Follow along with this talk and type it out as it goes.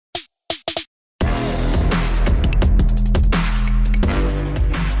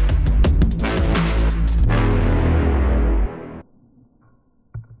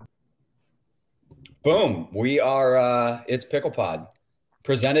Boom. We are it's PicklePod.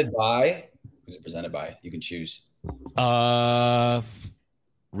 Presented by who's it presented by? You can choose. Uh,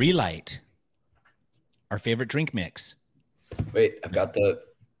 Relight, our favorite drink mix. Wait, I've got it's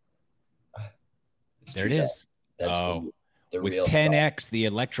There it too fast. is. That's Oh, the with real stuff. 10x the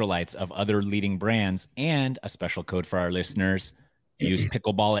electrolytes of other leading brands and a special code for our listeners. Use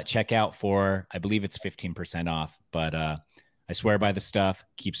Pickleball at checkout for, I believe it's 15% off. But I swear by the stuff,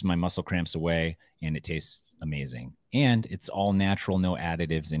 keeps my muscle cramps away, and it tastes amazing. And it's all natural, no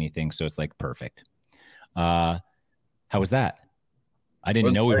additives, anything. So it's like perfect. How was that? I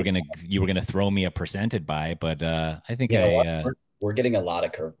didn't know you were gonna throw me a presented by, but I think we're getting a lot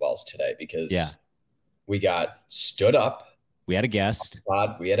of curveballs today because yeah, we got stood up. we had a guest.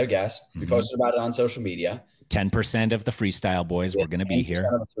 We had a guest. We posted about it on social media. 10% of the freestyle boys were going to be here.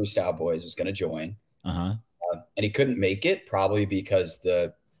 10% of the freestyle boys was going to join. And he couldn't make it probably because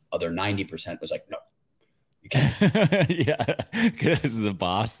the other 90% was like, no, you can't. Yeah, because the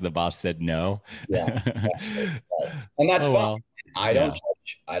boss said no. Yeah. And that's fine. Well, I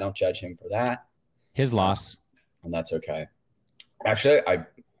don't judge him for that. His loss. And that's okay. Actually, I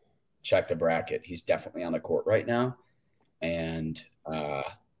checked the bracket. He's definitely on the court right now. And so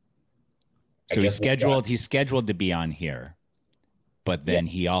he's scheduled to be on here, but then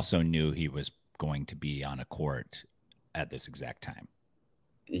he also knew he was going to be on a court at this exact time.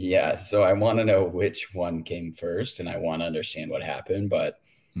 Yeah. So I want to know which one came first, and I want to understand what happened, but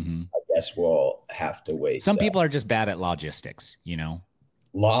I guess we'll have to wait. Some people are just bad at logistics, you know?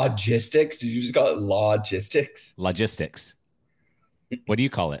 Logistics? Did you just call it logistics? Logistics. What do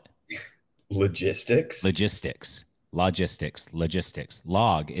you call it? Logistics? Logistics. Log.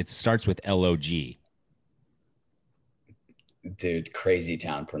 It starts with LOG. Dude, crazy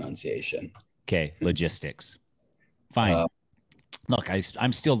town pronunciation. Okay, logistics. Fine. Look,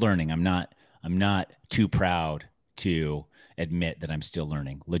 I'm still learning. I'm not too proud to admit that I'm still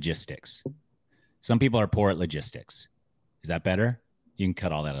learning. Logistics. Some people are poor at logistics. Is that better? You can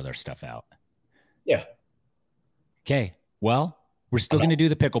cut all that other stuff out. Yeah. Okay. Well, we're still going to do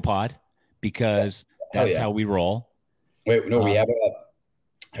the PicklePod because that's how we roll. Wait, no, we have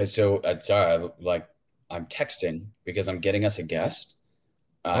sorry, I'm texting because I'm getting us a guest.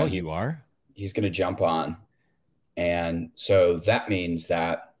 You are? He's going to jump on. And so that means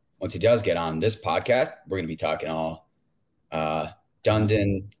that once he does get on this podcast, we're going to be talking all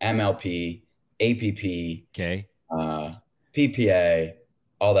Dundon, MLP, APP, PPA,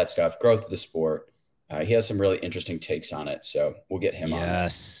 all that stuff, growth of the sport. He has some really interesting takes on it. So we'll get him on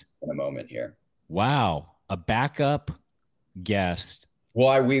in a moment here. Wow. A backup guest. Well,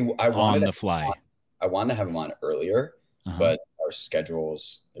 I wanted on the fly. I wanted to have him on earlier, but our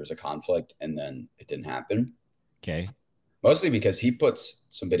schedules, there's a conflict, and then it didn't happen. Okay. Mostly because he puts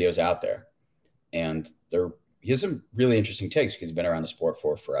some videos out there, and he has some really interesting takes because he's been around the sport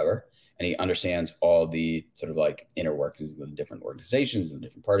for forever, and he understands all the sort of like inner workings of the different organizations and the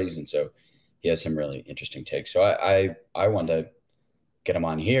different parties, and so he has some really interesting takes. So I wanted to get him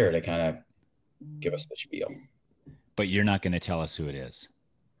on here to kind of give us the spiel. But you're not going to tell us who it is.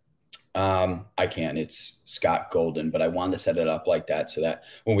 I can. It's Scott Golden, but I wanted to set it up like that so that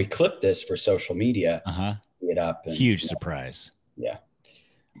when we clip this for social media, it up. And, huge surprise. Yeah.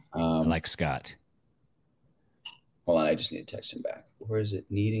 I like Scott. Hold on, I just need to text him back. Where is it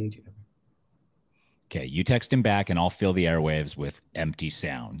needing to? Okay, you text him back, and I'll fill the airwaves with empty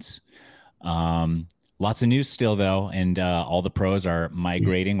sounds. Lots of news still, though, and all the pros are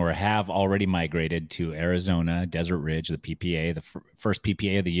migrating or have already migrated to Arizona, Desert Ridge, the PPA, the first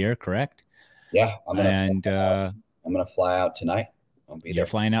PPA of the year, correct? Yeah, I'm gonna fly out tonight. I'll be there. You're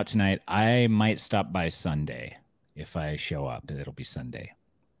flying out tonight. I might stop by Sunday if I show up. It'll be Sunday.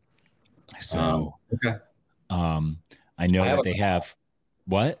 So, I know that they have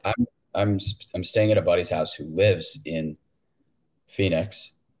what? I'm staying at a buddy's house who lives in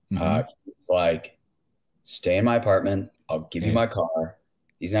Phoenix. He's like, stay in my apartment. I'll give you my car.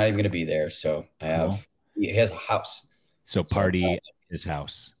 He's not even going to be there. So he has a house. So party at his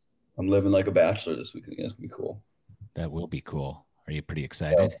house. I'm living like a bachelor this weekend. That's going to be cool. That will be cool. Are you pretty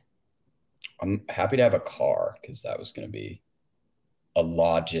excited? So, I'm happy to have a car because that was going to be a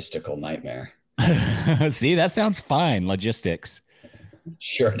logistical nightmare. See, that sounds fine. Logistics.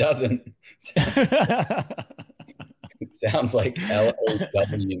 Sure doesn't. It sounds like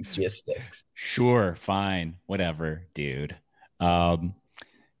logistics. Sure, fine, whatever, dude.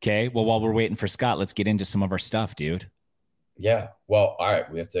 Okay, well, while we're waiting for Scott, let's get into some of our stuff, dude. Yeah. Well, all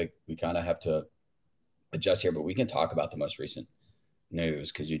right. We kind of have to adjust here, but we can talk about the most recent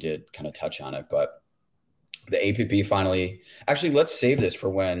news because you did kind of touch on it. But the APP finally, actually, let's save this for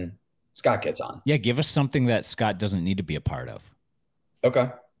when Scott gets on. Yeah, give us something that Scott doesn't need to be a part of. Okay.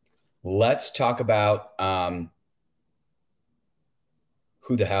 Let's talk about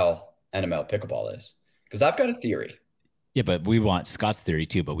who the hell NML pickleball is. Because I've got a theory. Yeah, but we want Scott's theory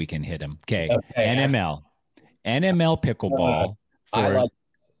too, but we can hit him. Okay. Okay, NML. NML no. pickleball I for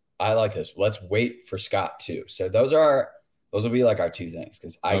like this. Let's wait for Scott too. So those will be like our two things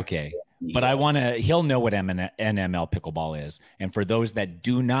because okay. But I want to, he'll know what NML pickleball is. And for those that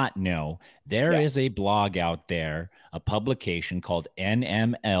do not know, there is a blog out there, a publication called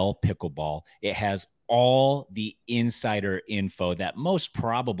NML Pickleball. It has all the insider info that most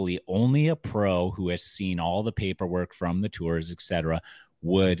probably only a pro who has seen all the paperwork from the tours, etc.,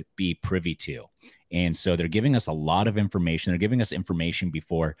 would be privy to. And so they're giving us a lot of information. They're giving us information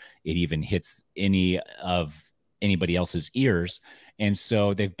before it even hits anybody else's ears. And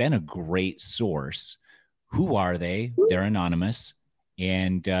so they've been a great source. Who are they? They're anonymous.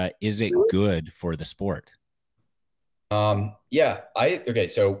 And is it good for the sport? Yeah. Okay.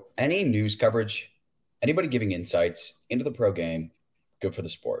 So any news coverage, anybody giving insights into the pro game, good for the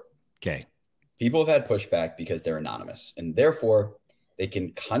sport. Okay. People have had pushback because they're anonymous, and therefore they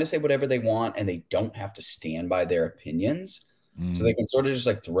can kind of say whatever they want, and they don't have to stand by their opinions. So they can sort of just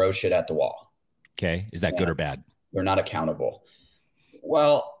like throw shit at the wall. Okay. Is that good or bad? They're not accountable.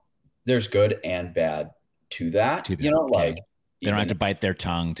 Well, there's good and bad to that. Okay. Like they don't have to bite their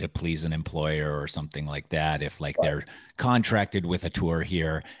tongue to please an employer or something like that. If like they're contracted with a tour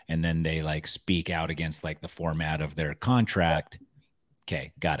here and then they like speak out against like the format of their contract.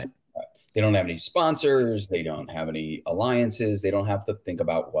 Okay, got it. They don't have any sponsors. They don't have any alliances. They don't have to think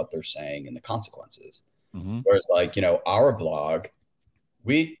about what they're saying and the consequences. Whereas like, our blog,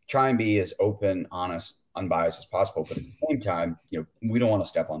 we try and be as open, honest, unbiased as possible. But at the same time, we don't want to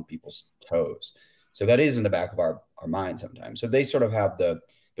step on people's toes. So that is in the back of our mind sometimes. So they sort of have the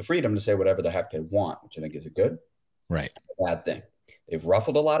freedom to say whatever the heck they want, which I think is a good, bad thing. They've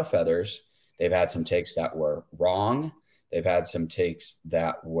ruffled a lot of feathers. They've had some takes that were wrong. They've had some takes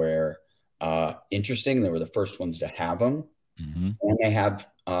that were interesting. They were the first ones to have them. And they have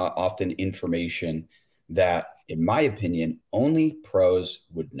often information that, in my opinion, only pros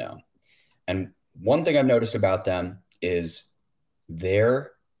would know. And one thing I've noticed about them is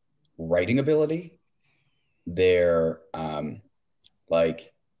their writing ability, their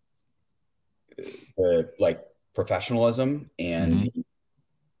professionalism and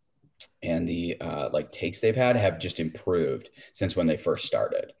the takes they've had have just improved since when they first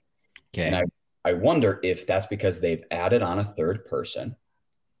started. Okay. And I wonder if that's because they've added on a third person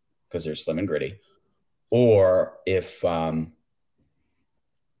because they're slim and gritty, or if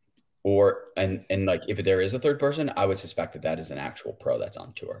if there is a third person, I would suspect that is an actual pro that's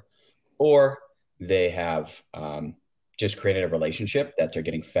on tour, or they have just created a relationship that they're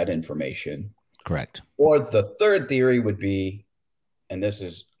getting fed information. Correct. Or the third theory would be, and this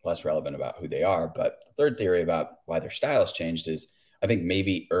is less relevant about who they are, but the third theory about why their style has changed is I think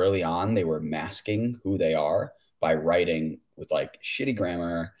maybe early on they were masking who they are by writing with like shitty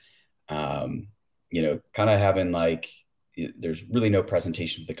grammar, kind of having like, there's really no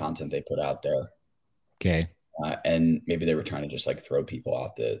presentation of the content they put out there. Okay. And maybe they were trying to just like throw people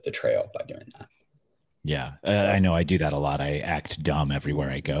off the trail by doing that. Yeah. I know I do that a lot. I act dumb everywhere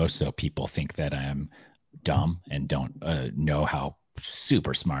I go. So people think that I'm dumb and don't know how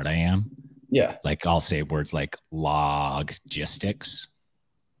super smart I am. Yeah. Like I'll say words like logistics.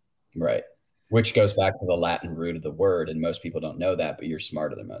 Right. Which goes back to the Latin root of the word. And most people don't know that, but you're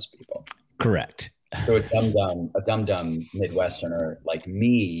smarter than most people. Correct. So a dumb Midwesterner like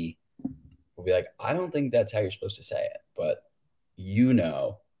me will be like, I don't think that's how you're supposed to say it, but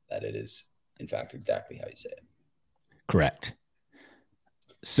that it is in fact exactly how you say it. Correct.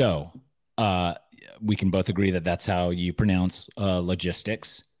 So we can both agree that that's how you pronounce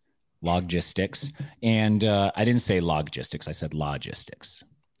logistics. And I didn't say logistics, I said logistics.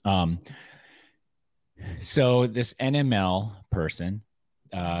 So this NML person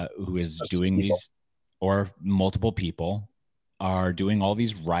who is doing these, or multiple people are doing all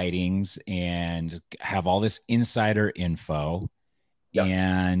these writings and have all this insider info. Yep.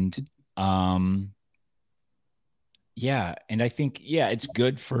 And and I think it's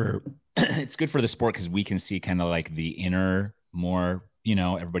good for the sport because we can see kind of like the inner more,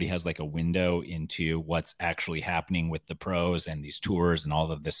 everybody has like a window into what's actually happening with the pros and these tours and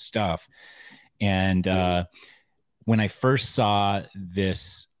all of this stuff. And when I first saw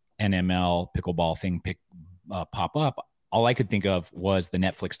this NML pickleball thing pop up, all I could think of was the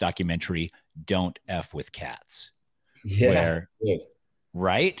Netflix documentary Don't F with Cats. Yeah.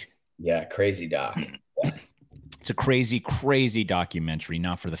 Right? Yeah, crazy doc. Yeah. It's a crazy, crazy documentary,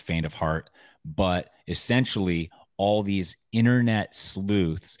 not for the faint of heart, but essentially all these internet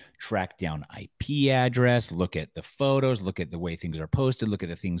sleuths track down IP address, look at the photos, look at the way things are posted, look at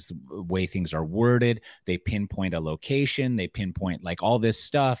the way things are worded. They pinpoint a location, they pinpoint like all this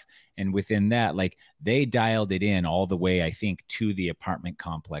stuff. And within that, like they dialed it in all the way, I think, to the apartment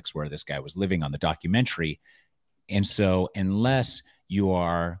complex where this guy was living on the documentary. And so unless you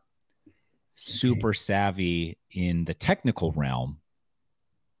are super savvy in the technical realm,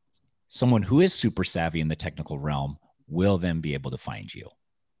 someone who is super savvy in the technical realm will then be able to find you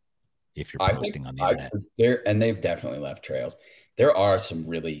if you're posting on the internet. And they've definitely left trails. There are some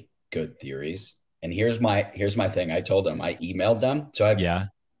really good theories. And here's my thing. I told them, I emailed them. So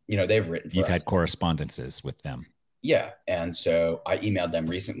they've written for us. You've had correspondences with them. Yeah. And so I emailed them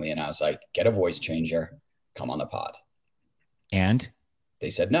recently and I was like, get a voice changer, come on the pod. And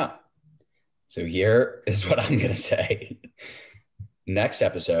they said no. So here is what I'm going to say. Next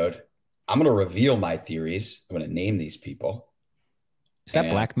episode, I'm going to reveal my theories. I'm going to name these people. Is that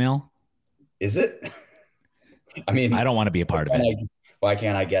blackmail? Is it? I mean, I don't want to be a part of it. Why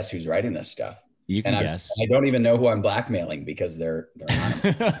can't I guess who's writing this stuff? You can guess. I don't even know who I'm blackmailing because they're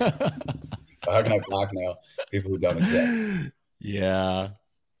anonymous. How can I blackmail people who don't exist? Yeah,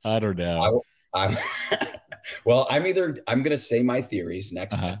 I don't know. Well, I'm going to say my theories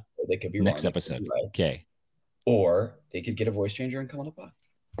next episode. They could be wrong. Next episode. Right. Okay. Or they could get a voice changer and come on the pod.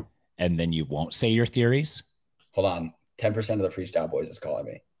 And then you won't say your theories? Hold on. 10% of the Freestyle Boys is calling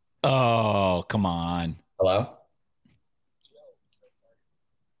me. Oh, come on. Hello?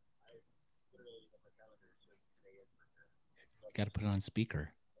 Got to put it on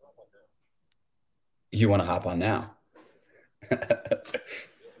speaker. You want to hop on now?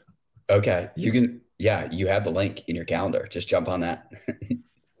 Okay. You can. Yeah, you have the link in your calendar. Just jump on that.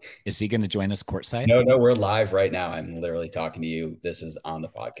 Is he going to join us courtside? No, we're live right now. I'm literally talking to you. This is on the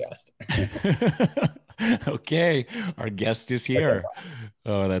podcast. Okay. Our guest is here.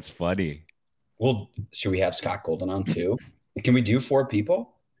 Oh, that's funny. Well, should we have Scott Golden on too? Can we do 4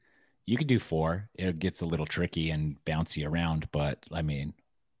 people? You could do 4. It gets a little tricky and bouncy around, but I mean,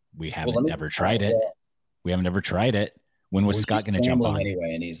 we haven't ever tried it. We haven't ever tried it. When was Scott going to jump on?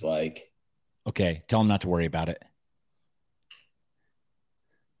 Anyway, and he's like, okay, tell him not to worry about it.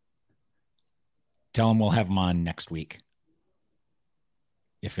 Tell him we'll have him on next week.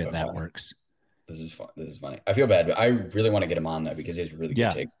 If that works. This is fun. This is funny. I feel bad, but I really want to get him on though because he's really good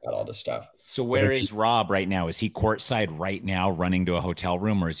takes about all this stuff. So where is Rob right now? Is he courtside right now running to a hotel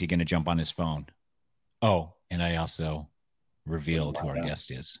room, or is he going to jump on his phone? Oh, and I also revealed who our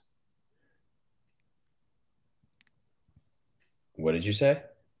guest is. What did you say?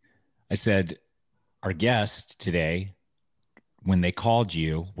 I said our guest today, when they called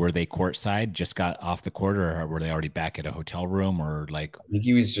you, were they courtside, just got off the court, or were they already back at a hotel room, or like? I think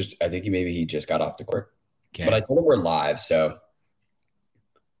he just got off the court. Okay. But I told him we're live, so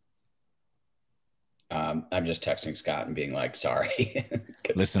I'm just texting Scott and being like, sorry.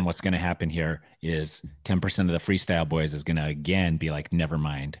 Listen, what's going to happen here is 10% of the Freestyle Boys is going to again be like, never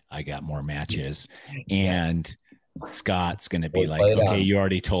mind, I got more matches. And Scott's going to be like, okay, you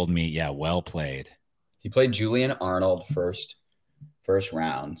already told me. Yeah, well played. He played Julian Arnold first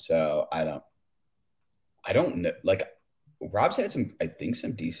round. So I don't know. Like Rob's had some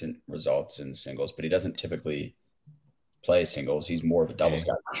decent results in singles, but he doesn't typically play singles. He's more of a doubles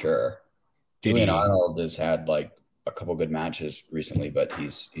guy for sure. Julian Arnold has had like a couple good matches recently, but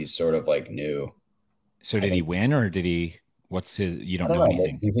he's sort of like new. So did he win or did he, what's his, you don't know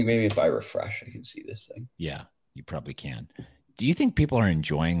anything. Do you think maybe if I refresh, I can see this thing? Yeah, you probably can. Do you think people are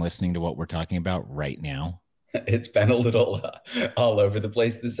enjoying listening to what we're talking about right now? It's been a little all over the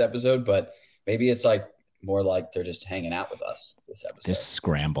place this episode, but maybe it's like more like they're just hanging out with us this episode. This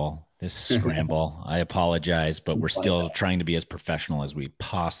scramble. I apologize, but we're still trying to be as professional as we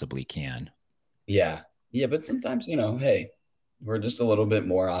possibly can. Yeah. Yeah. But sometimes, hey, we're just a little bit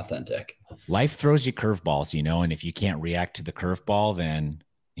more authentic. Life throws you curveballs, and if you can't react to the curveball, then,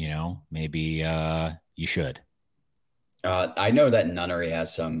 maybe you should. I know that Nunnery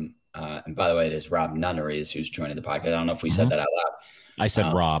has some, and by the way, it is Rob Nunnery is who's joining the podcast. I don't know if we said that out loud. I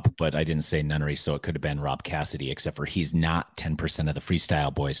said Rob, but I didn't say Nunnery, so it could have been Rob Cassidy, except for he's not 10% of the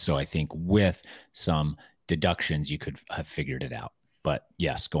Freestyle Boys. So I think with some deductions, you could have figured it out. But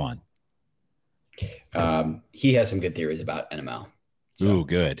yes, go on. He has some good theories about NML. So. Ooh,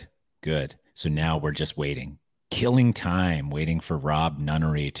 good. So now we're just waiting, killing time, waiting for Rob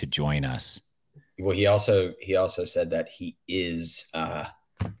Nunnery to join us. Well, he also said that he is NML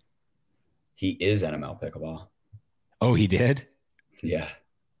Pickleball. Oh, he did? Yeah.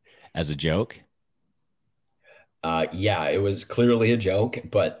 As a joke? Yeah, it was clearly a joke,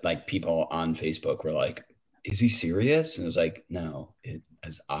 but like people on Facebook were like, "Is he serious?" And it was like, "No, it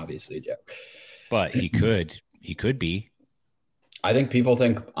is obviously a joke." But he could be. I think people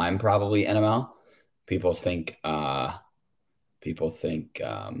think I'm probably NML. People think people think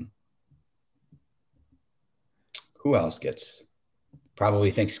who else gets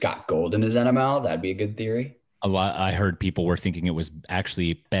probably think Scott Golden is NML. That'd be a good theory. A lot. I heard people were thinking it was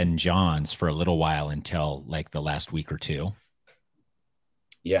actually Ben Johns for a little while until like the last week or two.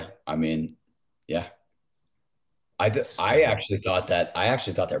 Yeah, I mean, yeah. So, I actually thought that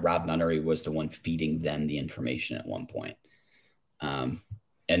Rob Nunnery was the one feeding them the information at one point.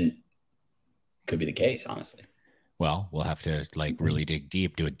 And could be the case, honestly. well, we'll have to like really dig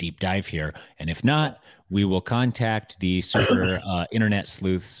deep, do a deep dive here. And if not, we will contact the super internet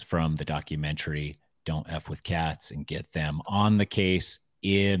sleuths from the documentary Don't F with Cats and get them on the case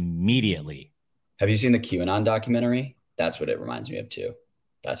immediately. Have you seen the QAnon documentary? That's what it reminds me of too.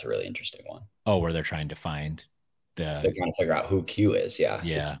 That's a really interesting one. Oh, where they're trying to find They're the, trying to figure out who Q is. Yeah,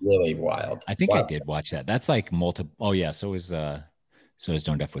 yeah. it's really wild. I think I Wild. did watch that. That's like multiple. Oh yeah. So is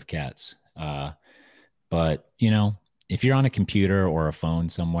Don't F with Cats. But if you're on a computer or a phone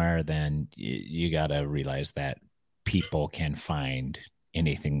somewhere, then you got to realize that people can find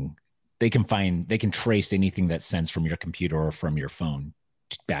anything. They can trace anything that sends from your computer or from your phone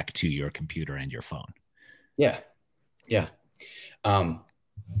back to your computer and your phone. Yeah, yeah.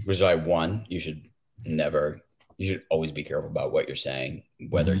 Which is why one, you should always be careful about what you're saying,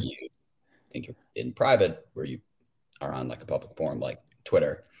 whether Mhm. you think you're in private or you are on like a public forum like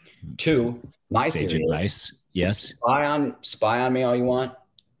Twitter. Two, my Sage theory is advice. Yes. spy on me all you want.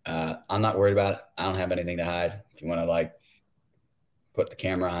 I'm not worried about it. I don't have anything to hide. If you want to like put the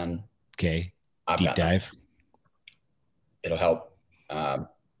camera on, Okay. I've Deep got nothing. dive. It'll help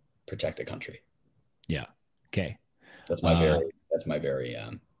protect the country. Yeah. Okay. That's my very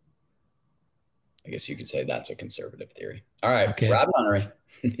I guess you could say that's a conservative theory. All right, Okay. Rob Nunnery.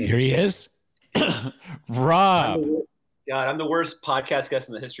 Here he is. I'm Rob. God, I'm the worst podcast guest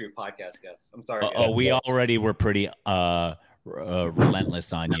in the history of podcast guests. I'm sorry. Oh, we already were pretty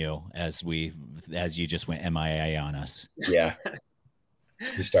relentless on you as you just went MIA on us. Yeah.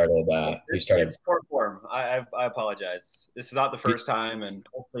 We started It's poor form. I apologize. This is not the first time, and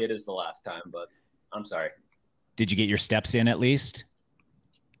hopefully it is the last time, but I'm sorry. Did you get your steps in at least?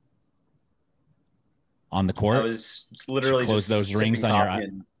 On the court? I was literally close just those rings on your eye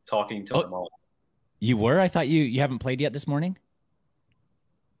and talking to them all. You were? I thought you haven't played yet this morning?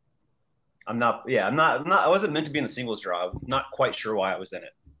 I'm not I wasn't meant to be in the singles draw. I'm not quite sure why I was in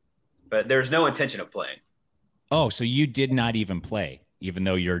it. But there's no intention of playing. Oh, so you did not even play, even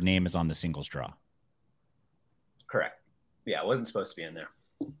though your name is on the singles draw. Correct. Yeah, I wasn't supposed to be in there.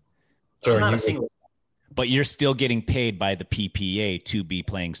 So I'm not a singles. But you're still getting paid by the PPA to be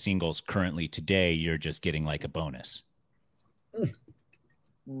playing singles currently today. You're just getting like a bonus.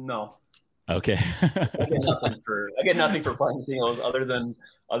 No. Okay. I get nothing for playing singles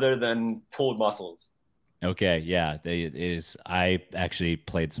other than pulled muscles. Okay, yeah, I actually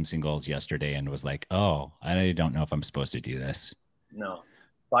played some singles yesterday and was like, oh, I don't know if I'm supposed to do this. No,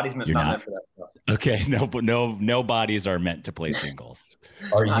 body's not meant for that stuff. Okay, no bodies are meant to play singles.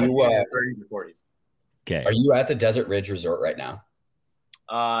 Are you 30s or 40s? Okay. Are you at the Desert Ridge Resort right now?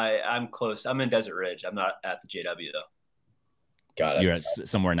 I'm close. I'm in Desert Ridge. I'm not at the JW though. Got it. You're at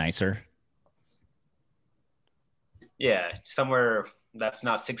somewhere nicer. Yeah, somewhere that's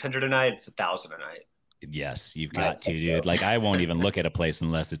not 600 a night. It's 1,000 a night. Yes, you've got to, dude. Like I won't even look at a place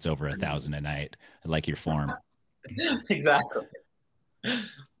unless it's over 1,000 a night. I like your form. Exactly.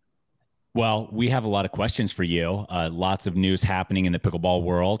 Well, we have a lot of questions for you. Lots of news happening in the pickleball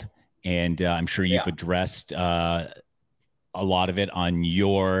world, and I'm sure you've addressed a lot of it on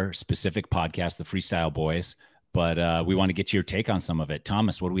your specific podcast, the Freestyle Boys. But we want to get your take on some of it.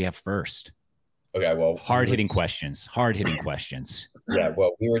 Thomas, what do we have first? Okay, well, hard-hitting questions. Yeah,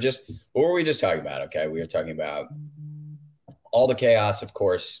 well, what were we just talking about? Okay, we were talking about all the chaos, of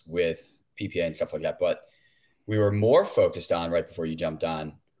course, with PPA and stuff like that. But we were more focused on, right before you jumped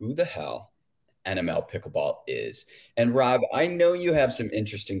on, who the hell NML Pickleball is. And Rob, I know you have some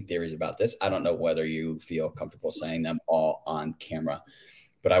interesting theories about this. I don't know whether you feel comfortable saying them all on camera,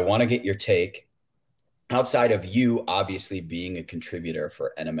 but I want to get your take. Outside of you obviously being a contributor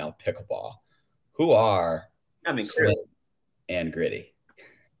for NML Pickleball, who are Slim and Gritty?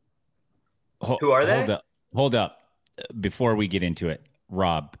 Who are they? Hold up. Before we get into it,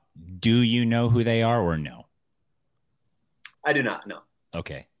 Rob, do you know who they are or no? I do not know.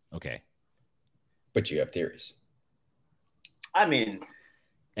 Okay. But you have theories. I mean,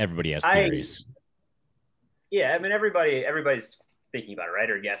 everybody has theories. Yeah, I mean, everybody's thinking about it, right?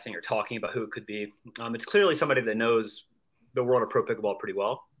 Or guessing or talking about who it could be. It's clearly somebody that knows the world of pro pickleball pretty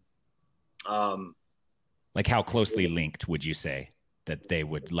well. Like how closely linked would you say that they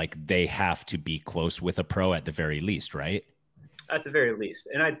would, like they have to be close with a pro at the very least, right? At the very least.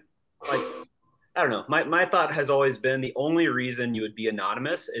 And I don't know. My thought has always been the only reason you would be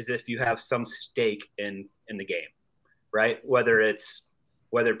anonymous is if you have some stake in the game, right?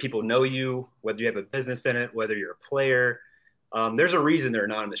 Whether people know you, whether you have a business in it, whether you're a player. There's a reason they're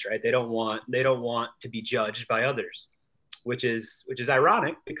anonymous, right? They don't want to be judged by others, which is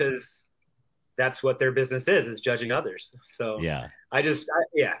ironic because that's what their business is judging others. So yeah, I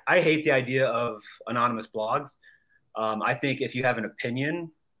hate the idea of anonymous blogs. I think if you have an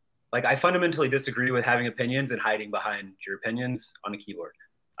opinion, like I fundamentally disagree with having opinions and hiding behind your opinions on a keyboard.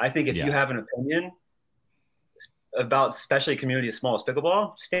 I think if you have an opinion about especially a community as small as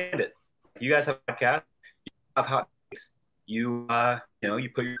pickleball, stand it. You guys have a podcast, you have hot takes. You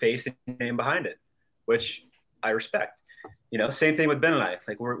put your face and name behind it, which I respect. Same thing with Ben and I.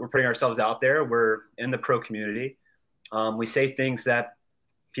 Like we're putting ourselves out there. We're in the pro community. We say things that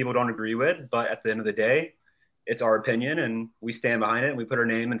people don't agree with, but at the end of the day, it's our opinion and we stand behind it and we put our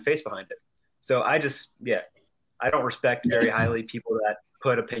name and face behind it. So I don't respect very highly people that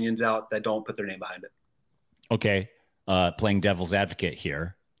put opinions out that don't put their name behind it. Okay. Playing devil's advocate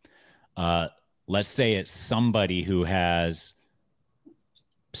here. Let's say it's somebody who has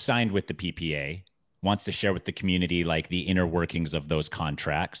signed with the PPA, wants to share with the community like the inner workings of those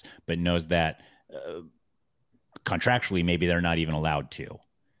contracts, but knows that contractually maybe they're not even allowed to.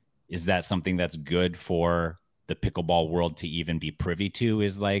 Is that something that's good for the pickleball world to even be privy to,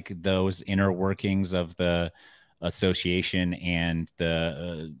 is like those inner workings of the association and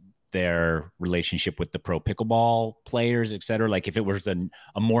their relationship with the pro pickleball players, et cetera? Like if it was a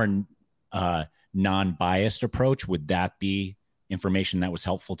more non-biased approach, would that be information that was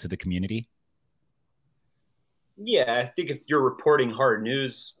helpful to the community? Yeah, I think if you're reporting hard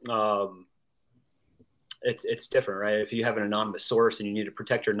news, it's different, right? If you have an anonymous source and you need to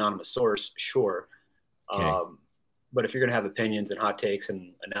protect your anonymous source, sure. Okay. But if you're going to have opinions and hot takes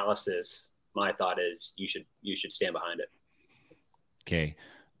and analysis, my thought is you should stand behind it. Okay.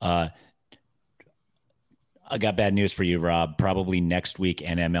 I got bad news for you, Rob. Probably next week,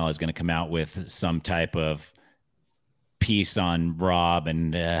 NML is going to come out with some type of piece on Rob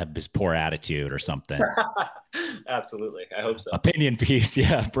and his poor attitude or something. Absolutely. I hope so. Opinion piece.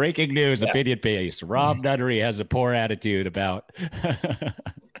 Yeah. Breaking news. Yeah. Opinion piece. Rob Nunnery has a poor attitude about.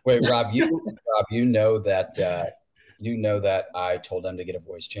 Wait, Rob, you know that I told them to get a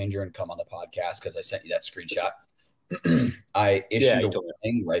voice changer and come on the podcast because I sent you that screenshot. I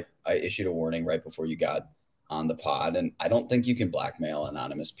issued a warning right before you got on the pod, and I don't think you can blackmail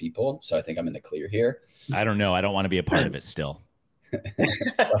anonymous people, so I think I'm in the clear here. I don't know. I don't want to be a part of it still.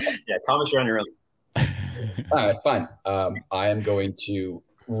 Yeah, comments are on your own. All right, fine. I am going to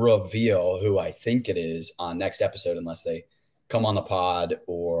reveal who I think it is on next episode, unless they come on the pod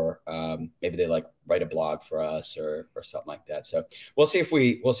or maybe they like write a blog for us or something like that. So we'll see if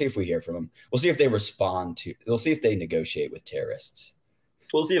we hear from them. We'll see if they we'll see if they negotiate with terrorists.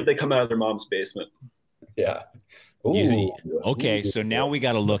 We'll see if they come out of their mom's basement. Yeah. Ooh. Okay, so now we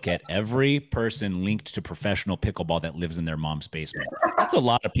got to look at every person linked to professional pickleball that lives in their mom's basement. That's a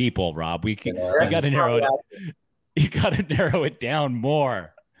lot of people, Rob. We got to narrow it. You got to narrow it down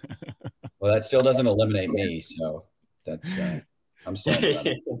more. Well, that still doesn't eliminate me, so that's I'm still.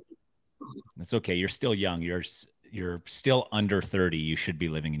 That's okay. You're still young. You're still under 30. You should be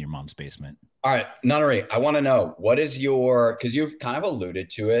living in your mom's basement. All right, Nunnery, I want to know what is because you've kind of alluded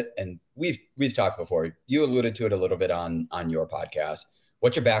to it, and we've talked before. You alluded to it a little bit on your podcast.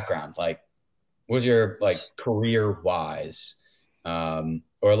 What's your background? Like, what's your career wise? Or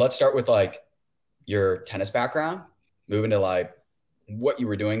let's start with your tennis background, moving to what you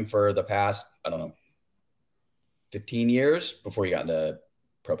were doing for the past, I don't know, 15 years before you got into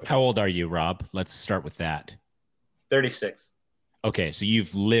pro. How old are you, Rob? Let's start with that. 36. Okay, so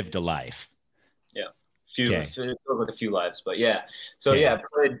you've lived a life. Yeah, it feels like a few lives, but yeah. So yeah,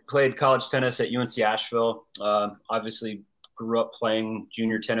 played college tennis at UNC Asheville. Obviously grew up playing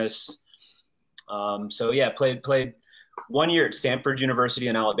junior tennis. So yeah, played 1 year at Stanford University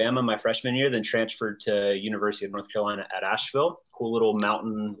in Alabama my freshman year, then transferred to University of North Carolina at Asheville. Cool little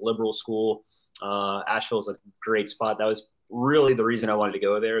mountain liberal school. Asheville is a great spot. That was really the reason I wanted to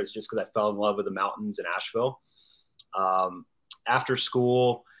go there, is just because I fell in love with the mountains in Asheville. After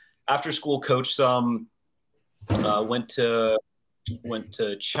school, coached some. Went to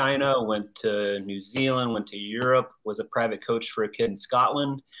China, went to New Zealand, went to Europe, was a private coach for a kid in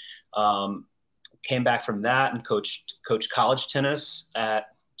Scotland. came back from that and coached college tennis at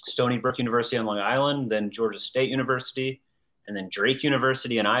Stony Brook University on Long Island, then Georgia State University, and then Drake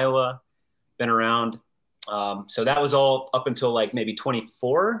University in Iowa. Been around. So that was all up until like maybe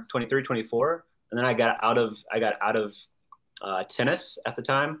 23, 24. And then I got out of tennis at the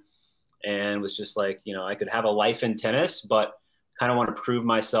time, and was just like, you know, I could have a life in tennis, but kind of want to prove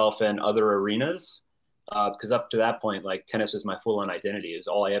myself in other arenas. Because up to that point, like tennis was my full-on identity. It was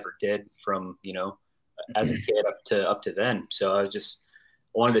all I ever did from, you know, as a kid up to then. So I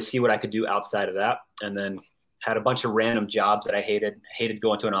wanted to see what I could do outside of that. And then had a bunch of random jobs that I hated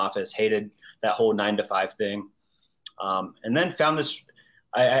going to an office, hated that whole 9-to-5 thing. And then found this,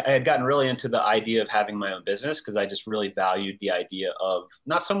 I had gotten really into the idea of having my own business, because I just really valued the idea of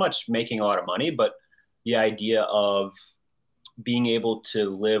not so much making a lot of money, but the idea of being able to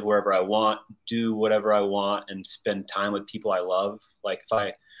live wherever I want, do whatever I want, and spend time with people I love. Like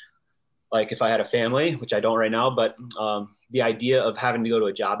if I had a family, which I don't right now, but the idea of having to go to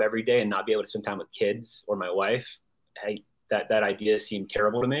a job every day and not be able to spend time with kids or my wife, that idea seemed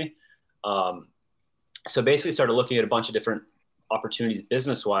terrible to me. So basically started looking at a bunch of different opportunities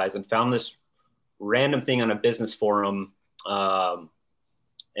business-wise, and found this random thing on a business forum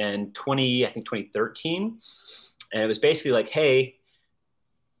in 2013. And it was basically like, hey,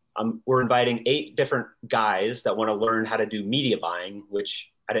 we're inviting 8 different guys that want to learn how to do media buying, which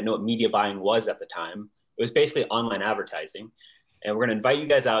I didn't know what media buying was at the time. It was basically online advertising. And we're going to invite you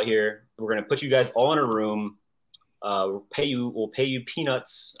guys out here. We're going to put you guys all in a room. We'll pay you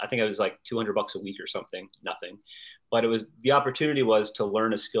peanuts. I think it was like $200 a week or something, nothing. But the opportunity was to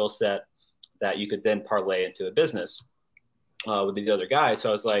learn a skill set that you could then parlay into a business with these other guys. So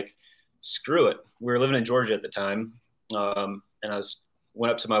I was like, screw it. We were living in Georgia at the time. And I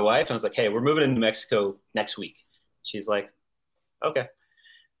went up to my wife and I was like, hey, we're moving to New Mexico next week. She's like, okay.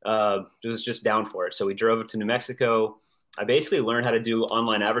 It was just down for it. So we drove to New Mexico. I basically learned how to do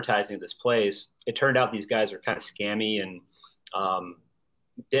online advertising at this place. It turned out these guys were kind of scammy and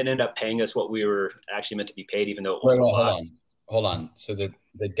didn't end up paying us what we were actually meant to be paid, even though it was a lot. Hold on. So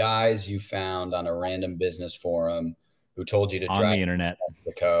the guys you found on a random business forum who told you to drive on the internet to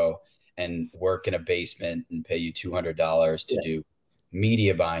Mexico and work in a basement and pay you $200 to do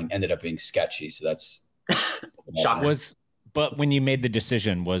media buying ended up being sketchy. So that's But when you made the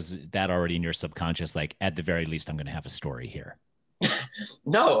decision, was that already in your subconscious? Like, at the very least, I'm going to have a story here.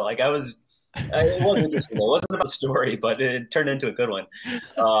 No, like it wasn't interesting. It wasn't about the story, but it turned into a good one.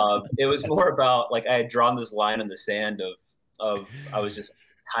 It was more about like I had drawn this line in the sand of I was just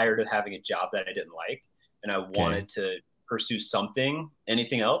tired of having a job that I didn't like, and I wanted to pursue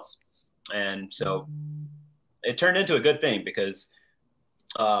anything else. And so it turned into a good thing, because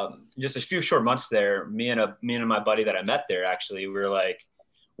just a few short months there, me and my buddy that I met there, actually, we were like,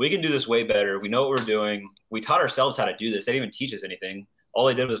 we can do this way better. We know what we're doing. We taught ourselves how to do this. They didn't even teach us anything. All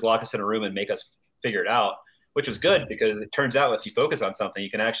they did was lock us in a room and make us figure it out, which was good, because it turns out if you focus on something, you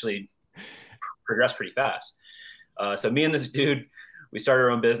can actually progress pretty fast. So me and this dude, we started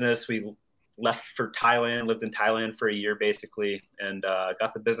our own business. We left for Thailand, lived in Thailand for a year basically, and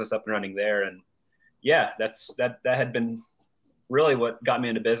got the business up and running there. And yeah, that had been really what got me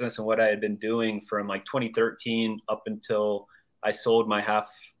into business and what I had been doing from like 2013 up until I sold my half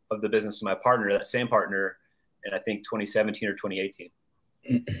of the business to my partner, that same partner, in I think 2017 or 2018.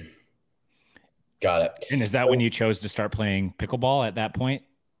 Got it. And is that when you chose to start playing pickleball at that point?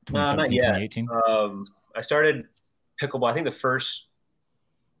 2017, not yet. 2018? I started pickleball. I think the first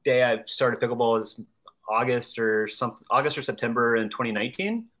day I started pickleball was August or September in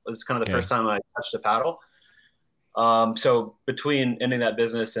 2019 was kind of the first time I touched a paddle. So between ending that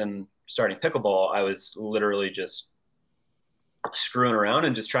business and starting pickleball, I was literally just screwing around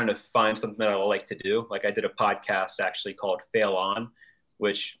and just trying to find something that I like to do. Like I did a podcast actually called Fail On,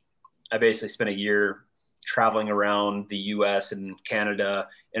 which I basically spent a year traveling around the US and Canada,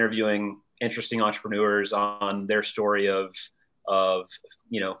 interviewing interesting entrepreneurs on their story of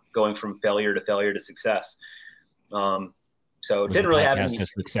going from failure to success. So it didn't really have any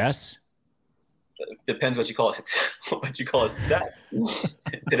success. Depends what you call a success. What you call a success?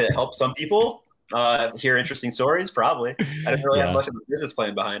 Did it help some people hear interesting stories? Probably. I didn't really have much of a business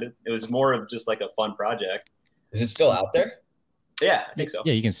plan behind it. It was more of just like a fun project. Is it still out there? Yeah, I think so.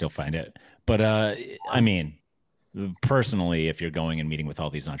 Yeah, you can still find it. But I mean, personally, if you're going and meeting with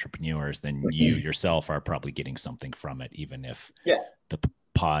all these entrepreneurs, then you yourself are probably getting something from it, even if the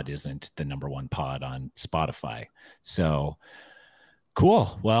pod isn't the #1 pod on Spotify. So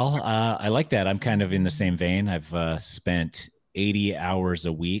cool. Well, I like that. I'm kind of in the same vein. I've spent 80 hours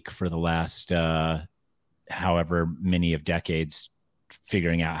a week for the last however many of decades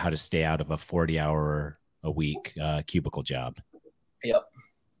figuring out how to stay out of a 40-hour a week cubicle job. Yep.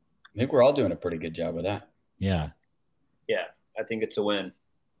 I think we're all doing a pretty good job with that. Yeah. Yeah. I think it's a win.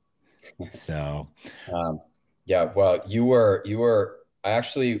 So, yeah, well, I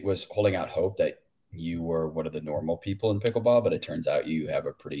actually was holding out hope that you were one of the normal people in pickleball, but it turns out you have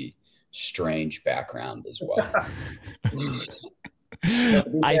a pretty strange background as well.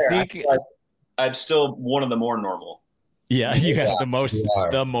 I think I'm still one of the more normal. Yeah, you have the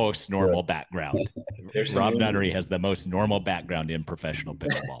most normal background. Rob some Nunnery has the most normal background in professional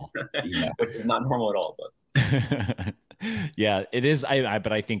pickleball. Yeah. Which is not normal at all, but yeah, it is.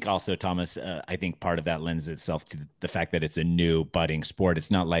 But I think also, Thomas, I think part of that lends itself to the fact that it's a new budding sport.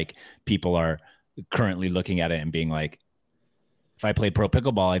 It's not like people are currently looking at it and being like, if I played pro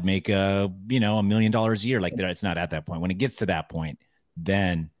pickleball, I'd make $1 million a year. Like, it's not at that point. When it gets to that point,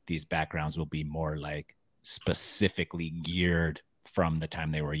 then these backgrounds will be more like specifically geared from the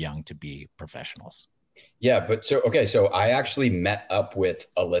time they were young to be professionals. Yeah, but so I actually met up with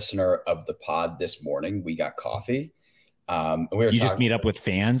a listener of the pod this morning. We got coffee. You just meet up with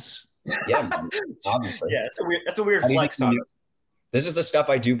fans? Yeah, man, obviously. Yeah, that's a weird flex. This is the stuff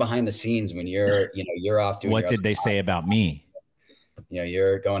I do behind the scenes when you're off doing. What did they say about me?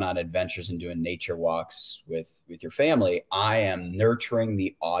 You're going on adventures and doing nature walks with your family. I am nurturing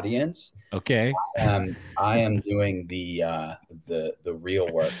the audience. Okay. I am doing the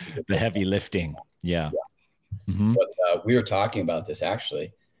real work, the heavy lifting. Yeah. Mm-hmm. But we were talking about this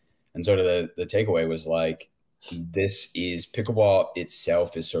actually, and sort of the takeaway was like, this is pickleball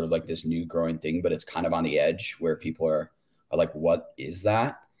itself is sort of like this new growing thing, but it's kind of on the edge where people are like, what is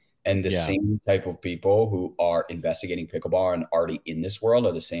that? And the same type of people who are investigating pickleball and already in this world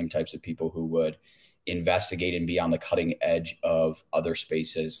are the same types of people who would investigate and be on the cutting edge of other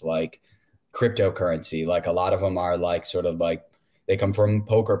spaces like cryptocurrency. Like a lot of them are like sort of like they come from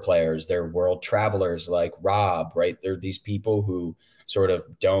poker players, they're world travelers like Rob, right? They're these people who sort of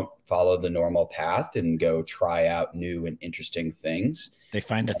don't follow the normal path and go try out new and interesting things. They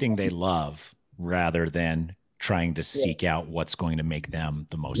find a thing they love rather than trying to seek out what's going to make them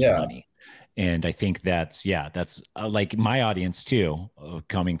the most money. And I think that's like my audience too,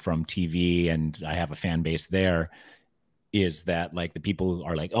 coming from TV, and I have a fan base there, is that like the people who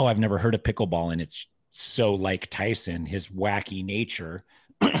are like, oh, I've never heard of pickleball. And it's so like Tyson, his wacky nature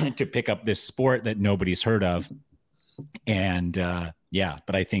to pick up this sport that nobody's heard of. And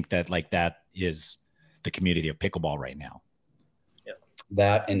but I think that like that is the community of pickleball right now. Yeah.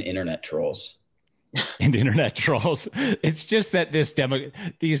 That and internet trolls. And internet trolls. It's just that the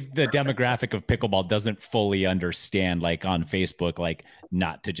demographic of pickleball doesn't fully understand, like on Facebook, like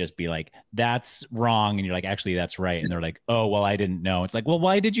not to just be like, that's wrong. And you're like, actually, that's right. And they're like, oh, well, I didn't know. It's like, well,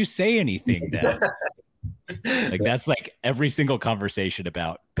 why did you say anything then? Like, that's like every single conversation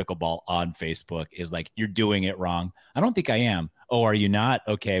about pickleball on Facebook is like, you're doing it wrong. I don't think I am. Oh, are you not?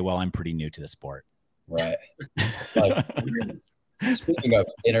 Okay, well, I'm pretty new to the sport. Right. Like, speaking of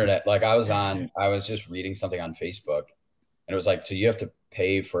internet, like I was just reading something on Facebook and it was like, so you have to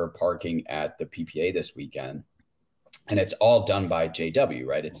pay for parking at the PPA this weekend. And it's all done by JW,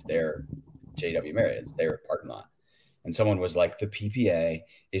 right? It's their JW Marriott, it's their parking lot. And someone was like, the PPA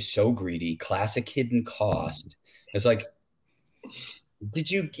is so greedy, classic hidden cost. It's like,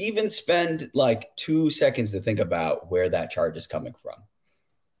 did you even spend like 2 seconds to think about where that charge is coming from?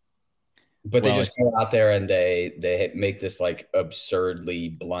 But they just go out there and they make this like absurdly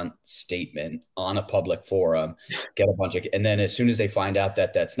blunt statement on a public forum, get a bunch of, and then as soon as they find out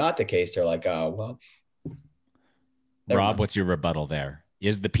that that's not the case, they're like, oh, well. Rob, what's your rebuttal there?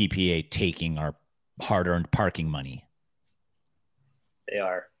 Is the PPA taking our hard-earned parking money? They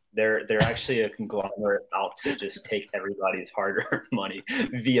are. They're actually a conglomerate out to just take everybody's hard-earned money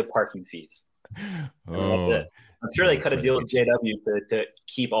via parking fees. Oh, that's it. I'm sure they cut a deal with JW to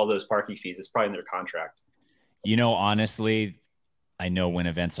keep all those parking fees. It's probably in their contract. Honestly, I know when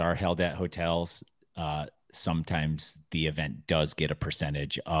events are held at hotels, sometimes the event does get a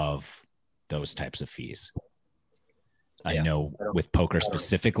percentage of those types of fees. I know with poker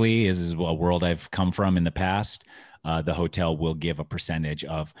specifically, is a world I've come from in the past. The hotel will give a percentage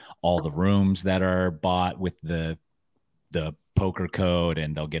of all the rooms that are bought with the poker code,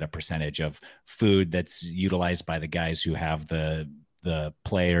 and they'll get a percentage of food that's utilized by the guys who have the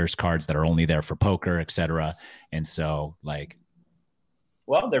players cards that are only there for poker, etc. And so like,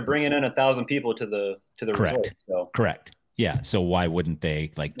 well, they're bringing in 1,000 people to the correct resort, so. Correct. Yeah, so why wouldn't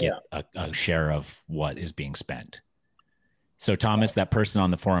they like get a share of what is being spent? So Thomas, that person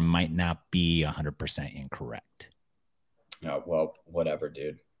on the forum might not be 100% incorrect. No, well, whatever,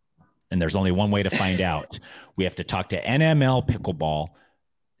 dude. And there's only one way to find out. We have to talk to NML Pickleball,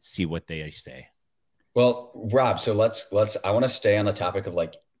 see what they say. Well, Rob, so I want to stay on the topic of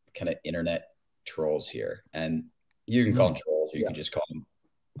like kind of internet trolls here. And you can call them trolls, or you can just call them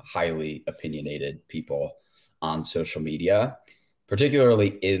highly opinionated people on social media,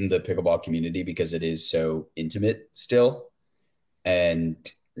 particularly in the pickleball community, because it is so intimate still. And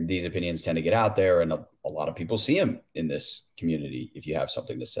these opinions tend to get out there, and a lot of people see them in this community if you have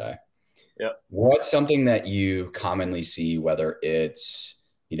something to say. Yeah. What's something that you commonly see, whether it's,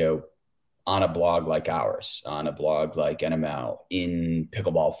 on a blog like ours, on a blog like NML, in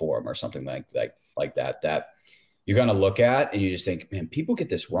pickleball forum or something like that you're going to look at and you just think, man, people get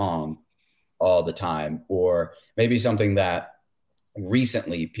this wrong all the time, or maybe something that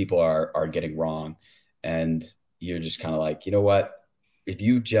recently people are getting wrong, and you're just kind of like, you know what, if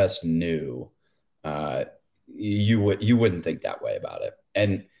you just knew, you wouldn't think that way about it.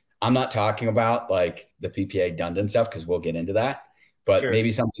 And I'm not talking about like the PPA Dundon stuff, because we'll get into that, but Sure.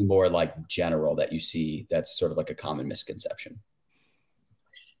 maybe something more like general that you see that's sort of like a common misconception.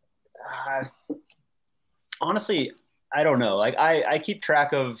 Honestly, I don't know. Like I keep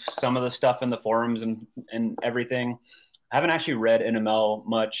track of some of the stuff in the forums and everything. I haven't actually read NML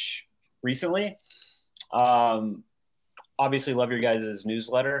much recently. Obviously love your guys'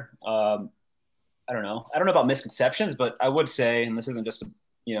 newsletter. I don't know about misconceptions, but I would say, and this isn't just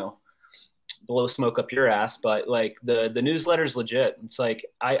blow smoke up your ass, but like the newsletter is legit. It's like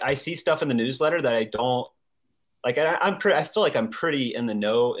I see stuff in the newsletter that I don't like. I feel like I'm pretty in the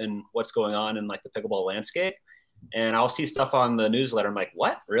know in what's going on in like the pickleball landscape, and I'll see stuff on the newsletter. I'm like,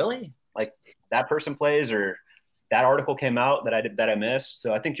 what, really? Like that person plays, or that article came out that I missed.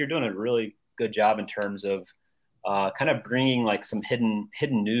 So I think you're doing a really good job in terms of kind of bringing like some hidden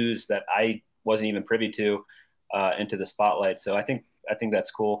news that I wasn't even privy to into the spotlight. So I think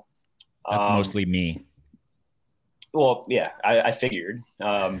that's cool. That's mostly me. Well, yeah, I figured,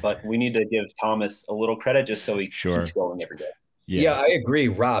 but we need to give Thomas a little credit just so he keeps going every day. Yes. Yeah, I agree,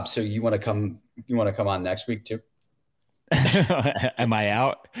 Rob. So you want to come on next week too? Am I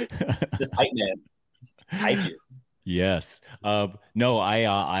out? Just hype man, hype you. Yes. No,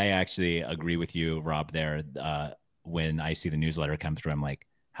 I actually agree with you, Rob, there. When I see the newsletter come through, I'm like,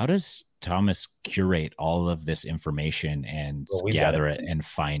 how does Thomas curate all of this information and gather it and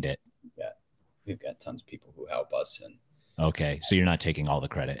find it? We've got tons of people who help us. And okay, so you're not taking all the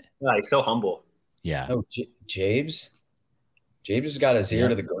credit. No, he's so humble. Yeah. No, Jabes has got his ear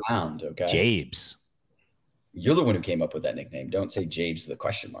to the ground. Okay. Jabes. You're the one who came up with that nickname. Don't say Jabes with a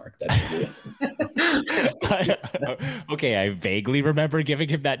question mark. That's okay, I vaguely remember giving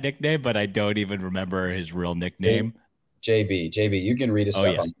him that nickname, but I don't even remember his real nickname. JB, you can read his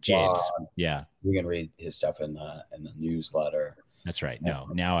stuff on James. blog. Yeah, you can read his stuff in the newsletter. That's right. No,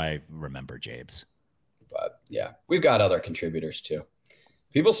 now I remember James. But yeah, we've got other contributors too.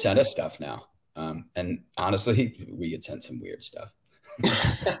 People send us stuff now, and honestly, we get sent some weird stuff.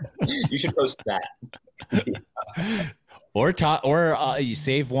 You should post that. Yeah. Or you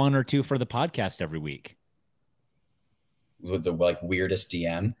save one or two for the podcast every week. With the like weirdest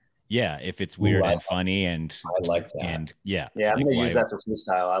DM. Yeah, if it's weird and funny, and I like that. And yeah, I'm gonna use that for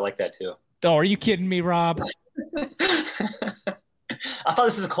freestyle. I like that too. Oh, are you kidding me, Rob? I thought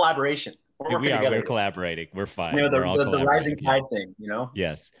this was a collaboration. We're collaborating. We're fine. The rising tide thing.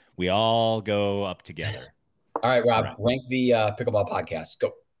 Yes, we all go up together. All right, Rob, rank the pickleball podcast.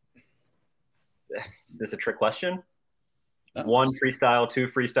 Go. Is this a trick question? 1 freestyle, 2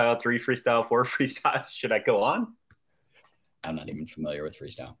 freestyle, 3 freestyle, 4 freestyle. Should I go on? I'm not even familiar with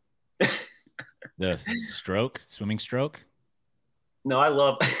freestyle. The swimming stroke. No, I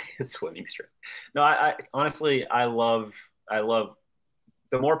love the swimming stroke. No, I honestly, I love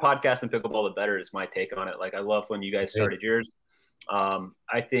the more podcasts in pickleball, the better is my take on it. Like, I love when you guys started yours.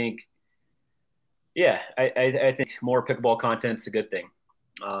 I think, I think more pickleball content's a good thing.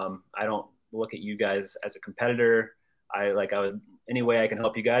 I don't look at you guys as a competitor. I would, any way I can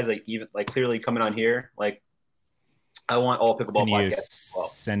help you guys, like even like clearly coming on here, like I want all pickleball podcasts. Can you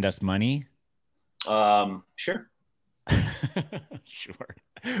send us money? Sure. Sure.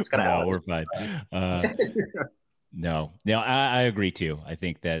 No, we're fine. No, I agree too. I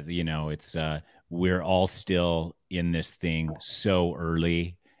think that, it's, we're all still in this thing so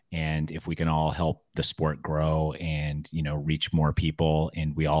early. And if we can all help the sport grow and, reach more people,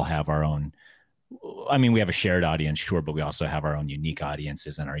 and we all have our own, I mean, we have a shared audience, sure, but we also have our own unique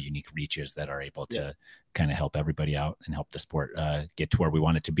audiences and our unique reaches that are able to kind of help everybody out and help the sport get to where we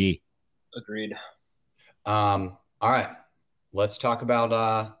want it to be. Agreed. All right, let's talk about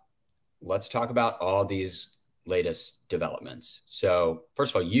all these latest developments. So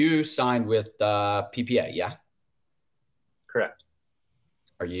first of all, you signed with PPA, yeah? Correct.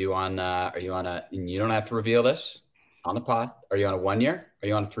 Are you on a, and you don't have to reveal this on the pod. Are you on a 1 year? Are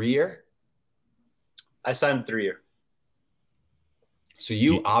you on a 3 year? I signed 3 year. So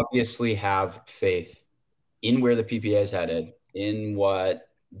you obviously have faith in where the PPA is headed, in what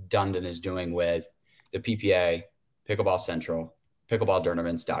Dundon is doing with the PPA, Pickleball Central,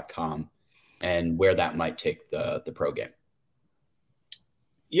 pickleballtournaments.com, and where that might take the pro game.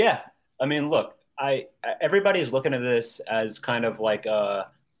 Yeah. I mean, look, everybody's looking at this as kind of like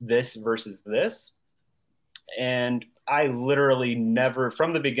this versus this. And I literally never,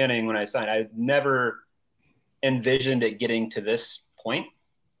 from the beginning when I signed, I never envisioned it getting to this point,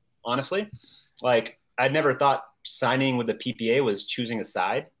 honestly. Like, I'd never thought signing with the PPA was choosing a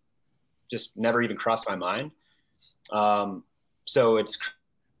side. Just never even crossed my mind. So it's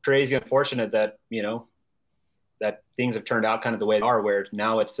crazy unfortunate that, you know, that things have turned out kind of the way they are, where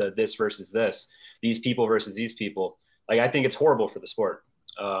now it's this versus this, these people versus these people. Like, I think it's horrible for the sport.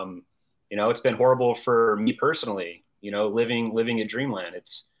 You know, it's been horrible for me personally, you know, living in dreamland.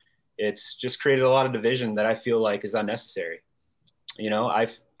 It's just created a lot of division that I feel like is unnecessary. You know,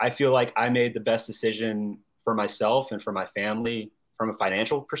 I feel like I made the best decision for myself and for my family from a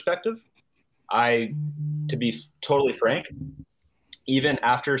financial perspective. To be totally frank, even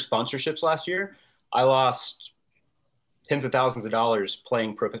after sponsorships last year, I lost tens of thousands of dollars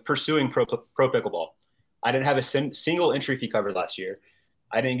pursuing pro pickleball. I didn't have a single entry fee covered last year.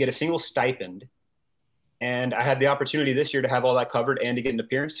 I didn't get a single stipend. And I had the opportunity this year to have all that covered and to get an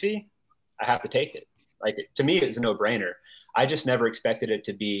appearance fee. I have to take it. Like, to me, it's a no-brainer. I just never expected it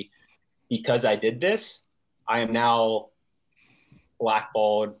to be, because I did this, I am now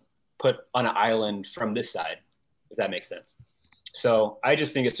blackballed, put on an island from this side, if that makes sense. So I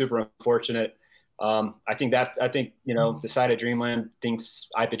just think it's super unfortunate. I think, you know, the side of Dreamland thinks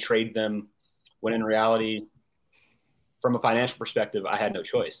I betrayed them, when in reality, from a financial perspective, I had no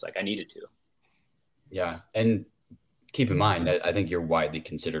choice. Like, I needed to. Yeah. And keep in mind, I think you're widely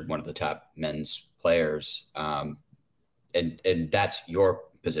considered one of the top men's players. And that's your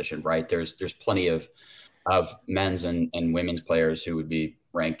position, right? There's plenty of men's and women's players who would be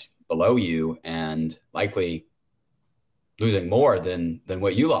ranked below you and likely losing more than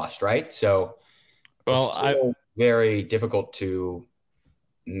what you lost, right? So it's still very difficult to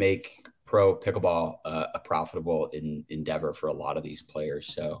make pro pickleball a profitable endeavor for a lot of these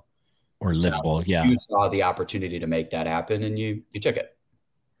players. So, or livable, like yeah. You saw the opportunity to make that happen, and you took it.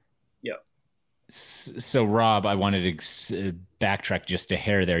 Yeah. So, Rob, I wanted to backtrack just a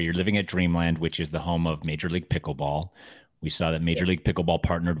hair there. You're living at Dreamland, which is the home of Major League Pickleball. We saw that Major League Pickleball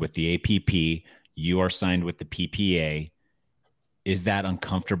partnered with the APP. You are signed with the PPA. Is that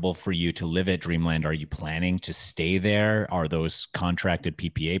uncomfortable for you to live at Dreamland? Are you planning to stay there? Are those contracted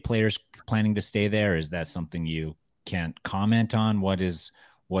PPA players planning to stay there? Is that something you can't comment on? What's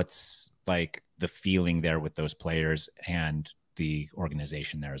like the feeling there with those players and the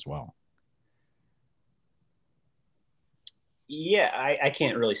organization there as well? Yeah, I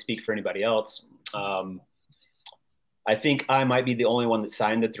can't really speak for anybody else. I think I might be the only one that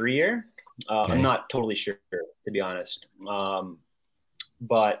signed the 3 year. Okay. I'm not totally sure, to be honest.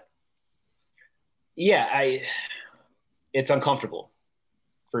 But yeah, it's uncomfortable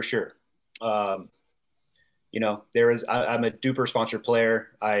for sure. You know, I'm a Duper sponsored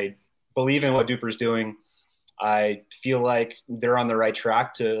player. I believe in what Duper's doing. I feel like they're on the right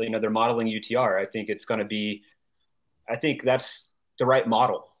track to, you know, they're modeling UTR. I think that's the right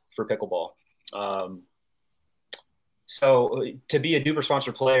model for pickleball. So to be a Duper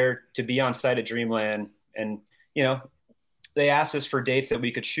sponsored player, to be on site at Dreamland, and, you know, they asked us for dates that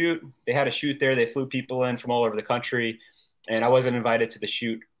we could shoot. They had a shoot there. They flew people in from all over the country, and I wasn't invited to the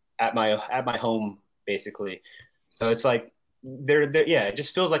shoot at my home, basically. So it's like, yeah, it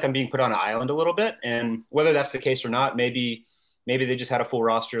just feels like I'm being put on an island a little bit. And whether that's the case or not, maybe they just had a full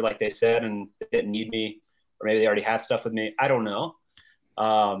roster, like they said, and they didn't need me, or maybe they already had stuff with me. I don't know.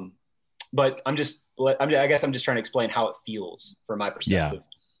 But I guess I'm just trying to explain how it feels from my perspective. Yeah,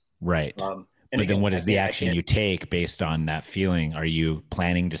 right. And but again, then what is the action you take based on that feeling? Are you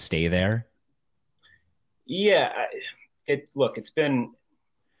planning to stay there? Yeah, it's been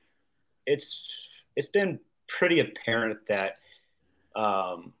pretty apparent that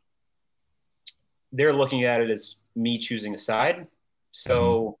they're looking at it as me choosing a side.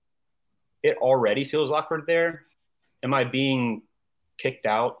 So it already feels awkward there. Am I being kicked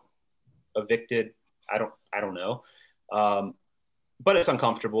out, evicted? I don't know. But it's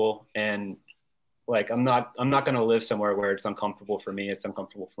uncomfortable. And like I'm not going to live somewhere where it's uncomfortable for me. It's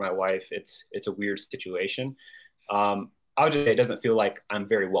uncomfortable for my wife. It's a weird situation. I would just say it doesn't feel like I'm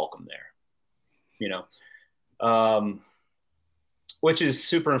very welcome there, you know, which is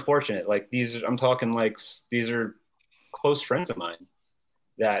super unfortunate. Like I'm talking like these are close friends of mine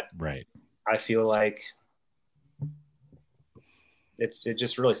that right. I feel like it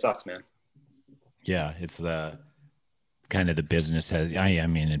just really sucks, man. Yeah. It's the kind of the business has, I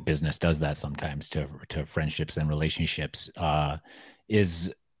mean, business does that sometimes to friendships and relationships,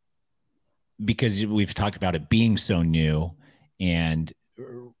 is because we've talked about it being so new, and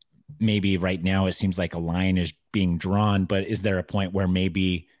maybe right now it seems like a line is being drawn, but is there a point where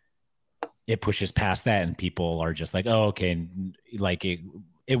maybe it pushes past that and people are just like, oh, okay. Like it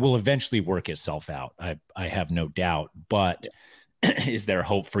will eventually work itself out. I have no doubt, but is there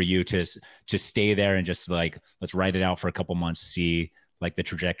hope for you to stay there and just like, let's write it out for a couple months, see like the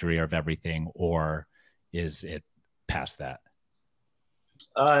trajectory of everything, or is it past that?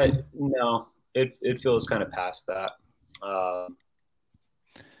 No, it feels kind of past that.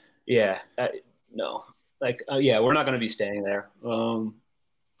 Yeah, no, like, yeah, we're not going to be staying there. Do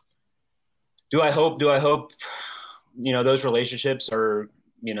I hope, you know, those relationships are,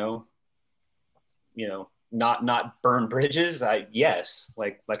 you know, not burn bridges. Yes.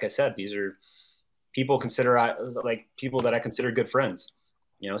 Like I said, these are people like people that I consider good friends,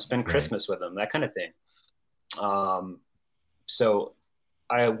 you know, spend Christmas with them, that kind of thing. So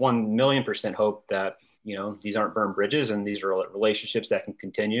I 1,000,000% hope that, you know, these aren't burned bridges and these are relationships that can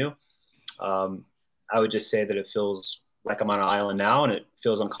continue. I would just say that it feels like I'm on an island now and it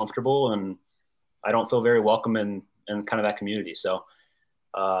feels uncomfortable and I don't feel very welcome in kind of that community. So,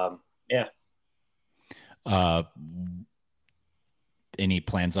 yeah. Any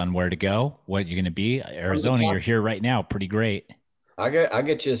plans on where to go? What you're going to be? Arizona, you're here right now. Pretty great. I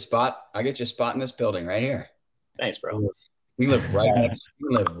get you a spot. I get you a spot in this building right here. Thanks, bro. You live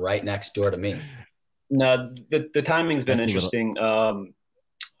right next door to me. No, the timing's been interesting.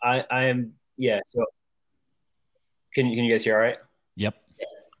 I am, yeah. So can you guys hear all right? Yep.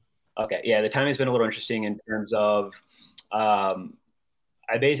 Okay. Yeah. The timing's been a little interesting in terms of,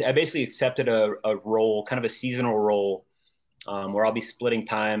 I basically accepted a role, kind of a seasonal role, where I'll be splitting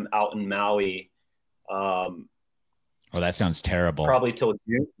time out in Maui. Oh, that sounds terrible. Probably till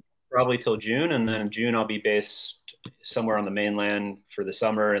June. And then in June, I'll be based somewhere on the mainland for the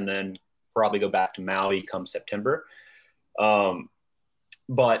summer and then probably go back to Maui come September.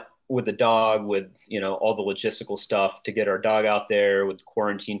 But with the dog, with, you know, all the logistical stuff to get our dog out there, with the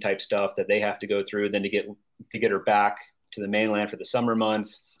quarantine type stuff that they have to go through, then to get her back to the mainland for the summer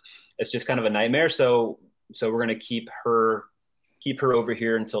months, it's just kind of a nightmare. So we're going to keep her over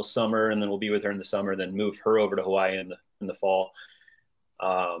here until summer, and then we'll be with her in the summer, then move her over to Hawaii in the fall.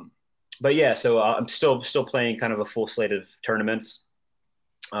 But yeah, so I'm still playing kind of a full slate of tournaments.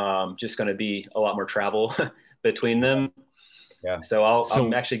 Just going to be a lot more travel between them. Yeah. So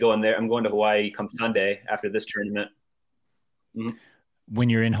I'm actually going there. I'm going to Hawaii come Sunday after this tournament. Mm-hmm. When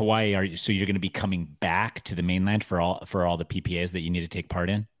you're in Hawaii, you're going to be coming back to the mainland for all the PPAs that you need to take part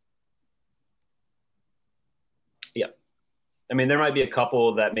in? Yeah. I mean, there might be a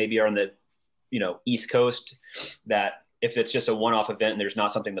couple that maybe are on the, you know, East Coast that if it's just a one-off event and there's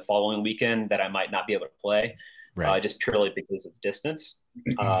not something the following weekend that I might not be able to play, right. Just purely because of distance.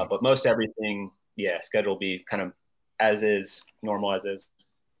 But most everything, yeah, schedule will be kind of as is, normal as is.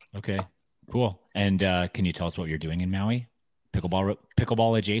 Okay, cool. And can you tell us what you're doing in Maui?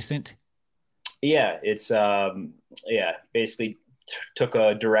 Pickleball adjacent? Yeah, it's basically took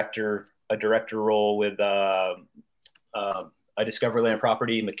a director role with a Discoveryland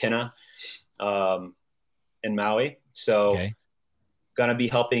property, McKenna, in Maui. So gonna be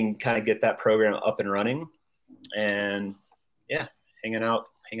helping kind of get that program up and running, and yeah, hanging out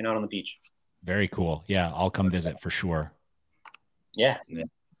on the beach. Very cool. Yeah, I'll come visit for sure. Yeah.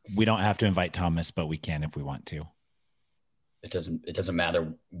 We don't have to invite Thomas, but we can if we want to. It doesn't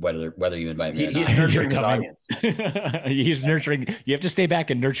matter whether you invite me or not. He's nurturing the audience. He's nurturing. You have to stay back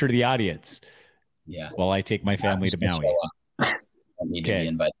and nurture the audience. Yeah. While I take my family to Maui. I don't need to be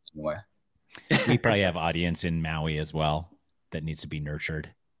invited anywhere. We probably have audience in Maui as well that needs to be nurtured.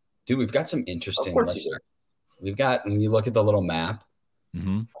 Dude, we've got some interesting listeners. We've got, when you look at the little map,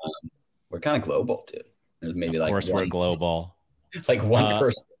 we're kind of global, dude. There's maybe of course we're global. Like one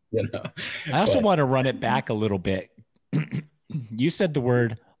person, you know. I also want to run it back a little bit. You said the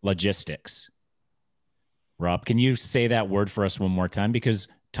word logistics. Rob, can you say that word for us one more time? Because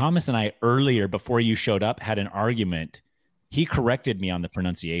Thomas and I earlier, before you showed up, had an argument. He corrected me on the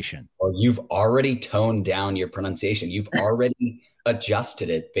pronunciation. Well, you've already toned down your pronunciation. You've already adjusted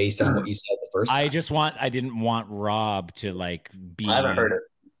it based on what you said the first time. I didn't want Rob to like be. I haven't heard it.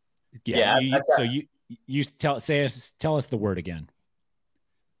 Yeah. You tell us the word again.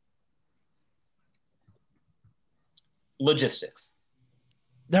 Logistics.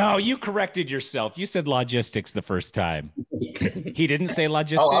 No, you corrected yourself. You said logistics the first time. He didn't say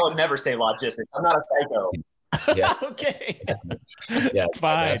logistics. Oh, I would never say logistics. I'm not a psycho. Yeah. Okay. Yeah.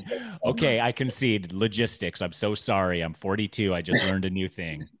 Fine. Okay, I concede. Logistics. I'm so sorry. I'm 42. I just learned a new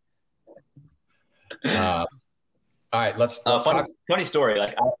thing. All right, let's funny story.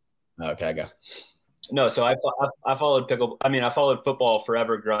 Like, okay, go. No, so I followed I followed football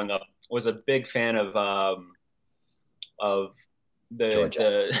forever growing up. Was a big fan of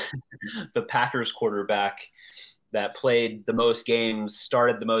the the Packers quarterback that played the most games,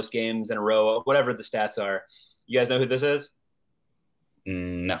 started the most games in a row, whatever the stats are. You guys know who this is?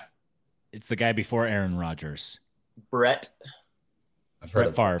 No. It's the guy before Aaron Rodgers. Brett. I've heard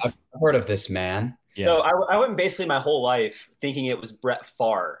of this man. Yeah. So I went basically my whole life thinking it was Brett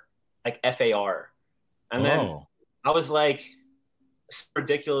Favre, like F-A-R. And then I was like,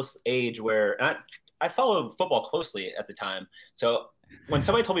 ridiculous age where I followed football closely at the time. So when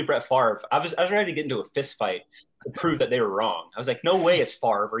somebody told me Brett Favre, I was ready to get into a fist fight to prove that they were wrong. I was like, no way it's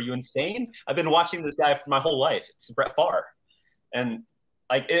Favre. Are you insane? I've been watching this guy for my whole life. It's Brett Favre. And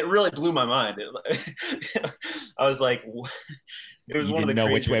like, it really blew my mind. I was like, it was you one didn't of the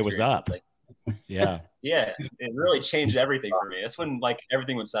know which way was up. Like, yeah. Yeah. It really changed everything for me. That's when like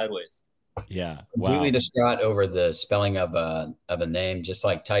everything went sideways. Yeah. Completely distraught over the spelling of a name, just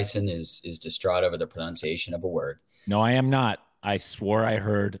like Tyson is distraught over the pronunciation of a word. No, I am not. I swore I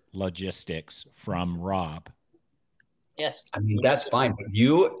heard logistics from Rob. Yes. I mean, that's fine. But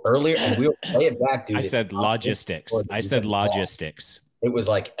you earlier, and we'll play it back, dude. I said logistics. I said logistics. It was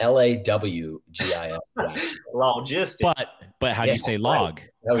like LAWGIS. Logistics. But how do you say log?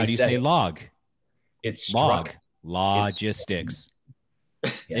 How do you say log? It's log. Logistics.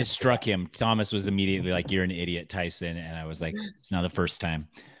 Yeah. It struck him. Thomas was immediately like, "You're an idiot, Tyson." And I was like, "It's not the first time.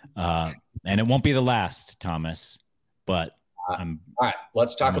 And it won't be the last, Thomas." But all right.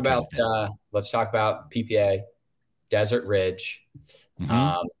 Let's talk about PPA, Desert Ridge.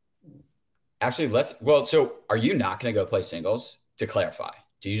 Mm-hmm. Actually, so are you not going to go play singles? To clarify,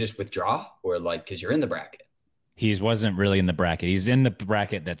 do you just withdraw, or like, because you're in the bracket? He wasn't really in the bracket. He's in the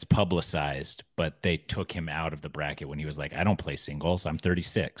bracket that's publicized, but they took him out of the bracket when he was like, "I don't play singles. I'm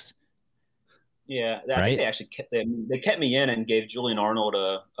 36." Yeah, I think they actually kept me in and gave Julian Arnold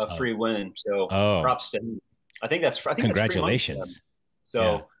a free win. So props to him. I think congratulations.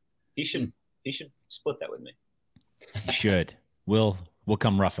 So he should split that with me. He should. We'll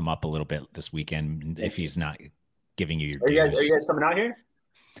come rough him up a little bit this weekend if he's not giving you your dues. Are you guys coming out here?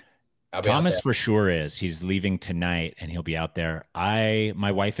 Thomas for sure is. He's leaving tonight and he'll be out there.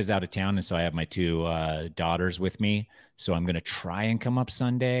 My wife is out of town, and so I have my two daughters with me. So I'm gonna try and come up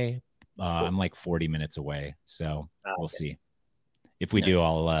Sunday. I'm like 40 minutes away, so we'll see. If we do,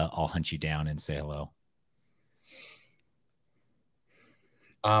 I'll hunt you down and say hello.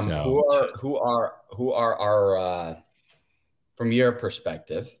 Who are our from your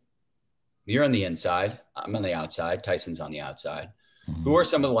perspective? You're on the inside. I'm on the outside. Tyson's on the outside. Mm-hmm. Who are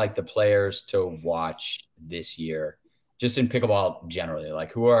some of the players to watch this year, just in pickleball generally?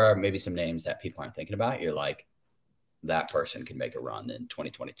 Like, who are maybe some names that people aren't thinking about? You're like, that person can make a run in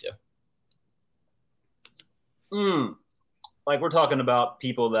 2022. Like, we're talking about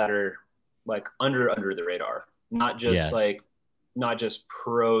people that are like under the radar, not just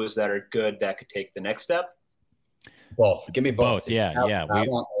pros that are good that could take the next step. Both. Give me both. Yeah.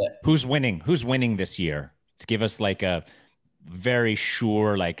 Who's winning? Who's winning this year? To give us like a very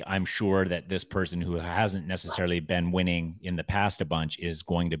sure, like, I'm sure that this person who hasn't necessarily been winning in the past a bunch is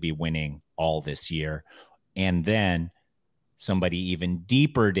going to be winning all this year. And then somebody even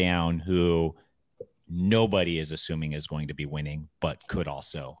deeper down who nobody is assuming is going to be winning, but could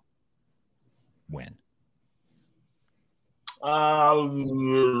also win. It's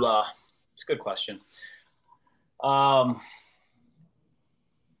a good question. I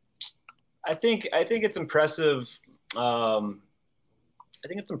think it's impressive. I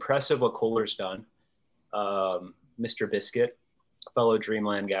think it's impressive what Kohler's done. Mr. Biscuit, fellow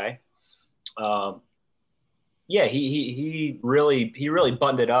Dreamland guy. He really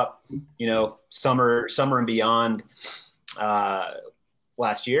buttoned it up, summer and beyond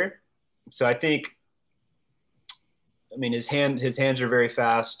last year. So I think, his hands are very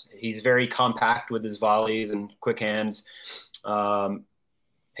fast. He's very compact with his volleys and quick hands.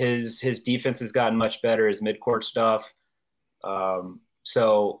 His defense has gotten much better, his midcourt stuff.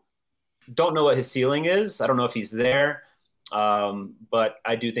 So don't know what his ceiling is. I don't know if he's there. But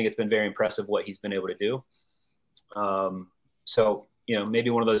I do think it's been very impressive what he's been able to do. So, maybe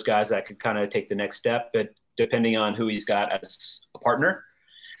one of those guys that could kind of take the next step, but depending on who he's got as a partner.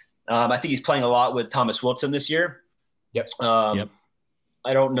 I think he's playing a lot with Thomas Wilson this year. Yep.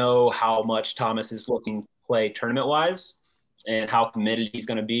 I don't know how much Thomas is looking to play tournament-wise and how committed he's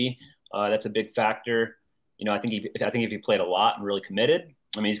going to be. That's a big factor. I think if he played a lot and really committed,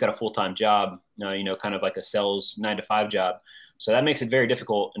 he's got a full-time job, kind of like a sales 9-to-5 job. So that makes it very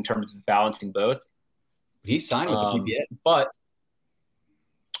difficult in terms of balancing both. He signed with the PPA. But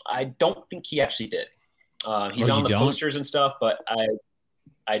I don't think he actually did. He's on the posters and stuff, but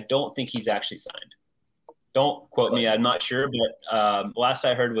I don't think he's actually signed. Don't quote me. I'm not sure, but last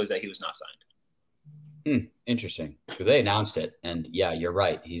I heard was that he was not signed. Interesting. So they announced it, and yeah, you're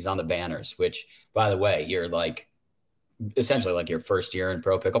right. He's on the banners, which, by the way, you're like essentially like your first year in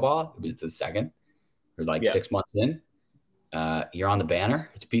pro pickleball. It's the second. You're like 6 months in. You're on the banner.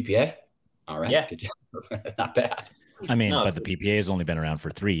 It's PPA. All right. Yeah. Good job. Not bad. But the PPA has only been around for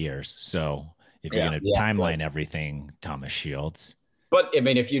 3 years. So if you're going to timeline everything, Thomas Shields. But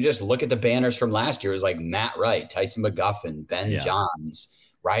if you just look at the banners from last year, it was like Matt Wright, Tyson McGuffin, Ben Johns,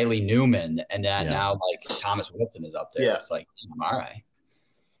 Riley Newman, and then now like Thomas Wilson is up there. Yeah. It's like, all right.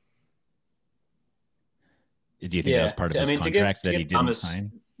 Do you think that was part of his contract that he didn't Thomas,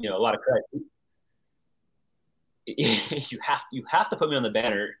 sign? A lot of credit. You have to put me on the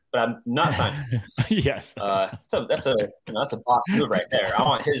banner, but I'm not signing. Yes. That's a boss move right there. I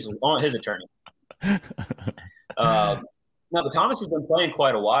want his attorney. No, but Thomas has been playing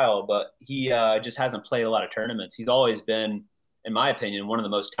quite a while, but he just hasn't played a lot of tournaments. He's always been, in my opinion, one of the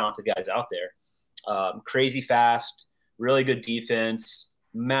most talented guys out there. Crazy fast, really good defense,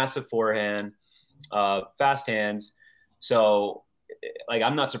 massive forehand, fast hands. So,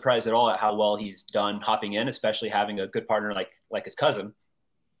 I'm not surprised at all at how well he's done hopping in, especially having a good partner like his cousin.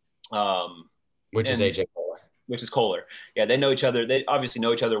 Which is AJ Kohler. Which is Kohler. Yeah, they know each other. They obviously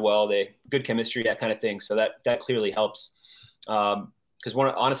know each other well. They good chemistry, that kind of thing. So that clearly helps. Because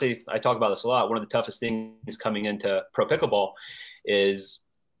honestly, I talk about this a lot. One of the toughest things coming into pro pickleball is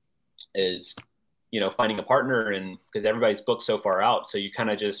finding a partner, and because everybody's booked so far out, so you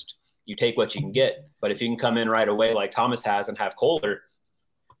kind of just you take what you can get. But if you can come in right away like Thomas has and have Kohler,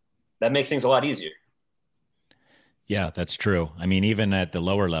 that makes things a lot easier. Yeah, that's true. Even at the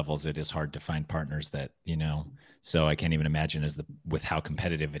lower levels, it is hard to find partners that, so I can't even imagine with how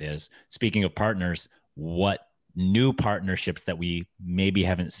competitive it is. Speaking of partners, what new partnerships that we maybe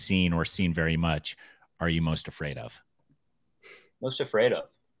haven't seen or seen very much are you most afraid of? Most afraid of?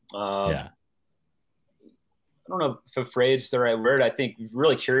 I don't know if afraid is the right word. I think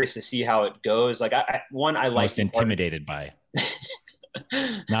really curious to see how it goes. Like I like most intimidated by.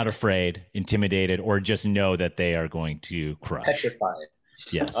 Not afraid, intimidated, or just know that they are going to crush. Petrified.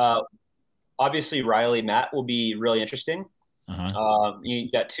 Yes. Obviously, Riley, Matt will be really interesting.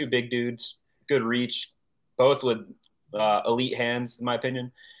 You got two big dudes, good reach, both with elite hands, in my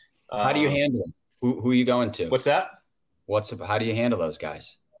opinion. How do you handle them? Who are you going to? What's that? How do you handle those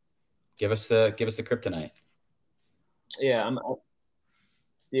guys? Give us the kryptonite. I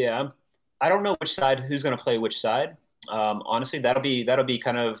don't know which side, who's going to play which side. Honestly, that'll be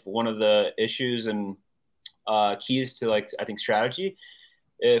kind of one of the issues and keys to I think strategy.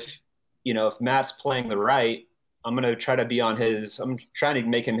 If Matt's playing the right, I'm going to try to be on his. I'm trying to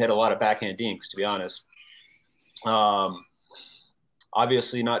make him hit a lot of backhand dinks, to be honest.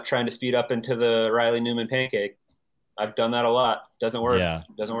 Obviously, not trying to speed up into the Riley Newman pancake. I've done that a lot. Doesn't work. Yeah.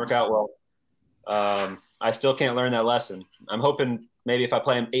 Doesn't work out well. I still can't learn that lesson. I'm hoping maybe if I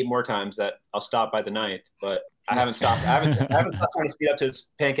play him 8 more times that I'll stop by the 9th, but I haven't stopped. I haven't stopped trying to speed up to his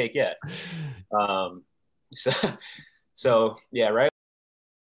pancake yet. So yeah, right.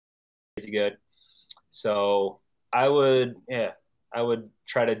 Is he good? So I would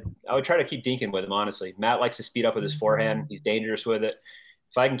try to keep dinking with him. Honestly, Matt likes to speed up with his forehand. He's dangerous with it.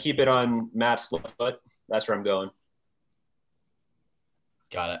 If I can keep it on Matt's left foot, that's where I'm going.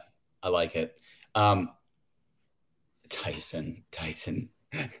 Got it. I like it. Tyson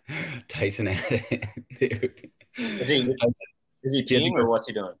had it, dude. Is he peeing or what's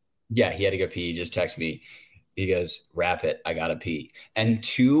he doing? Yeah, he had to go pee. He just texted me. He goes, "Wrap it. I gotta pee." And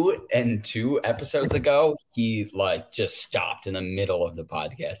two episodes ago, he just stopped in the middle of the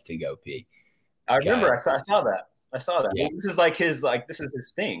podcast to go pee. I remember. I saw that. Yeah. This is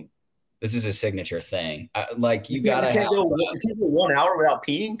his thing. This is his signature thing. You can't go 1 hour without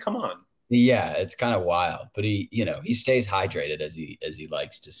peeing. Come on. Yeah, it's kind of wild, but he stays hydrated as he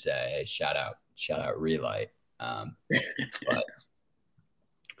likes to say. Shout out Relight.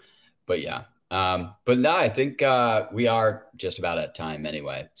 But yeah, But no, I think we are just about at time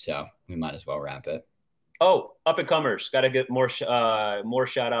anyway, so we might as well wrap it. Oh, up and comers. Got to get more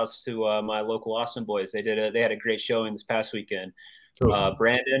shout outs to my local Austin boys. They had a great showing this past weekend.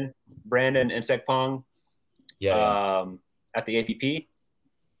 Brandon Insect Pong Yeah. at the APP.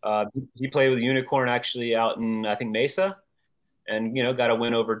 He played with Unicorn actually out in I think Mesa, and got a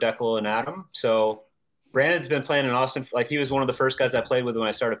win over Declan and Adam. So Brandon's been playing in Austin. Like he was one of the first guys I played with when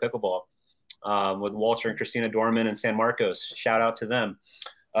I started pickleball, with Walter and Christina Dorman and San Marcos. Shout out to them,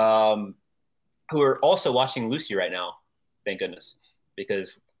 who are also watching Lucy right now. Thank goodness,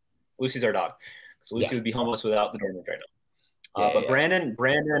 because Lucy's our dog. So Lucy would be homeless without the Dormans right now. But Brandon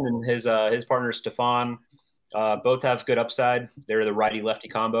and his partner Stefan both have good upside. They're the righty lefty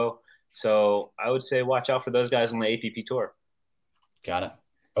combo. So I would say watch out for those guys on the APP tour. Got it.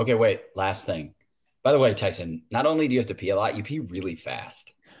 Okay, wait. Last thing. By the way, Tyson, not only do you have to pee a lot, you pee really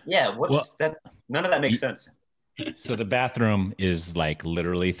fast. Yeah, that? None of that makes sense. So the bathroom is like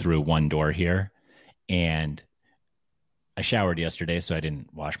literally through one door here. And I showered yesterday, so I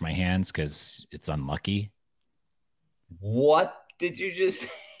didn't wash my hands because it's unlucky. What did you just say?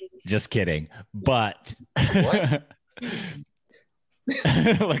 Just kidding. But What?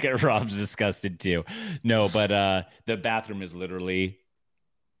 Look at Rob's disgusted too. No, but the bathroom is literally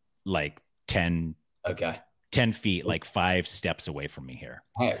like 10 feet, like 5 steps away from me here.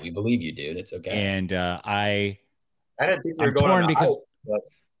 Hey, we believe you, dude. It's okay. And I didn't think you were I'm going torn on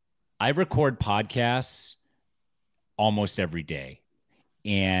because I record podcasts almost every day.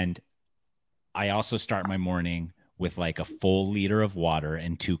 And I also start my morning with like a full liter of water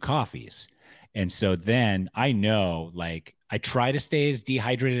and 2 coffees. And so then I know, like, I try to stay as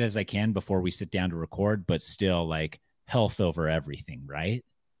dehydrated as I can before we sit down to record, but still, like, health over everything, right?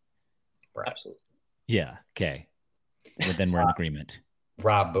 Absolutely. Yeah. Okay. Well, then we're in agreement.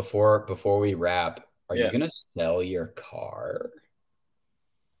 Rob, before we wrap, are you going to sell your car?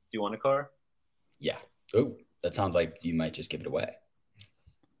 Do you want a car? Yeah. Oh, that sounds like you might just give it away.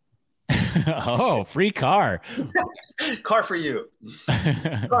 Oh, free car. Car for you.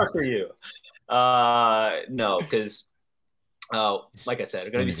 Car for you. No, because like I said,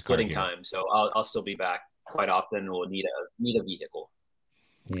 we're going to be splitting time, so I'll still be back quite often. We'll need a vehicle.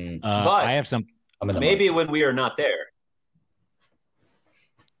 But I have some. Maybe when we are not there.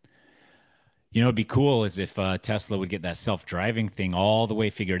 It'd be cool is if Tesla would get that self-driving thing all the way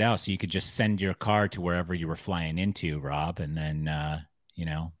figured out, so you could just send your car to wherever you were flying into, Rob, and then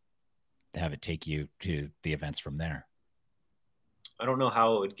have it take you to the events from there. I don't know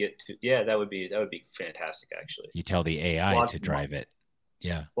how it would get to. Yeah, that would be fantastic. Actually, you tell the AI to drive it.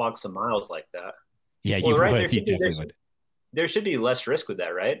 Yeah, walk some miles like that. Yeah, you would. You definitely would. There should be less risk with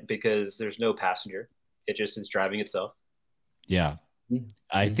that, right? Because there's no passenger; it just is driving itself. Yeah,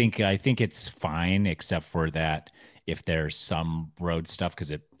 I think it's fine, except for that if there's some road stuff,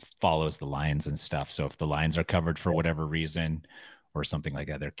 because it follows the lines and stuff. So if the lines are covered for whatever reason or something like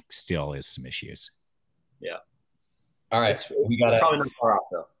that, there still is some issues. Yeah. All right. It's probably not far off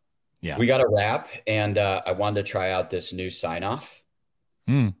though. Yeah. We got to wrap, and I wanted to try out this new sign off.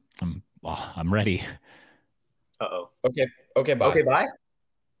 I'm ready. Uh-oh. Okay. Bye. Okay, bye.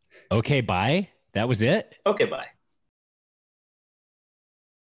 Okay, bye. That was it? Okay, bye.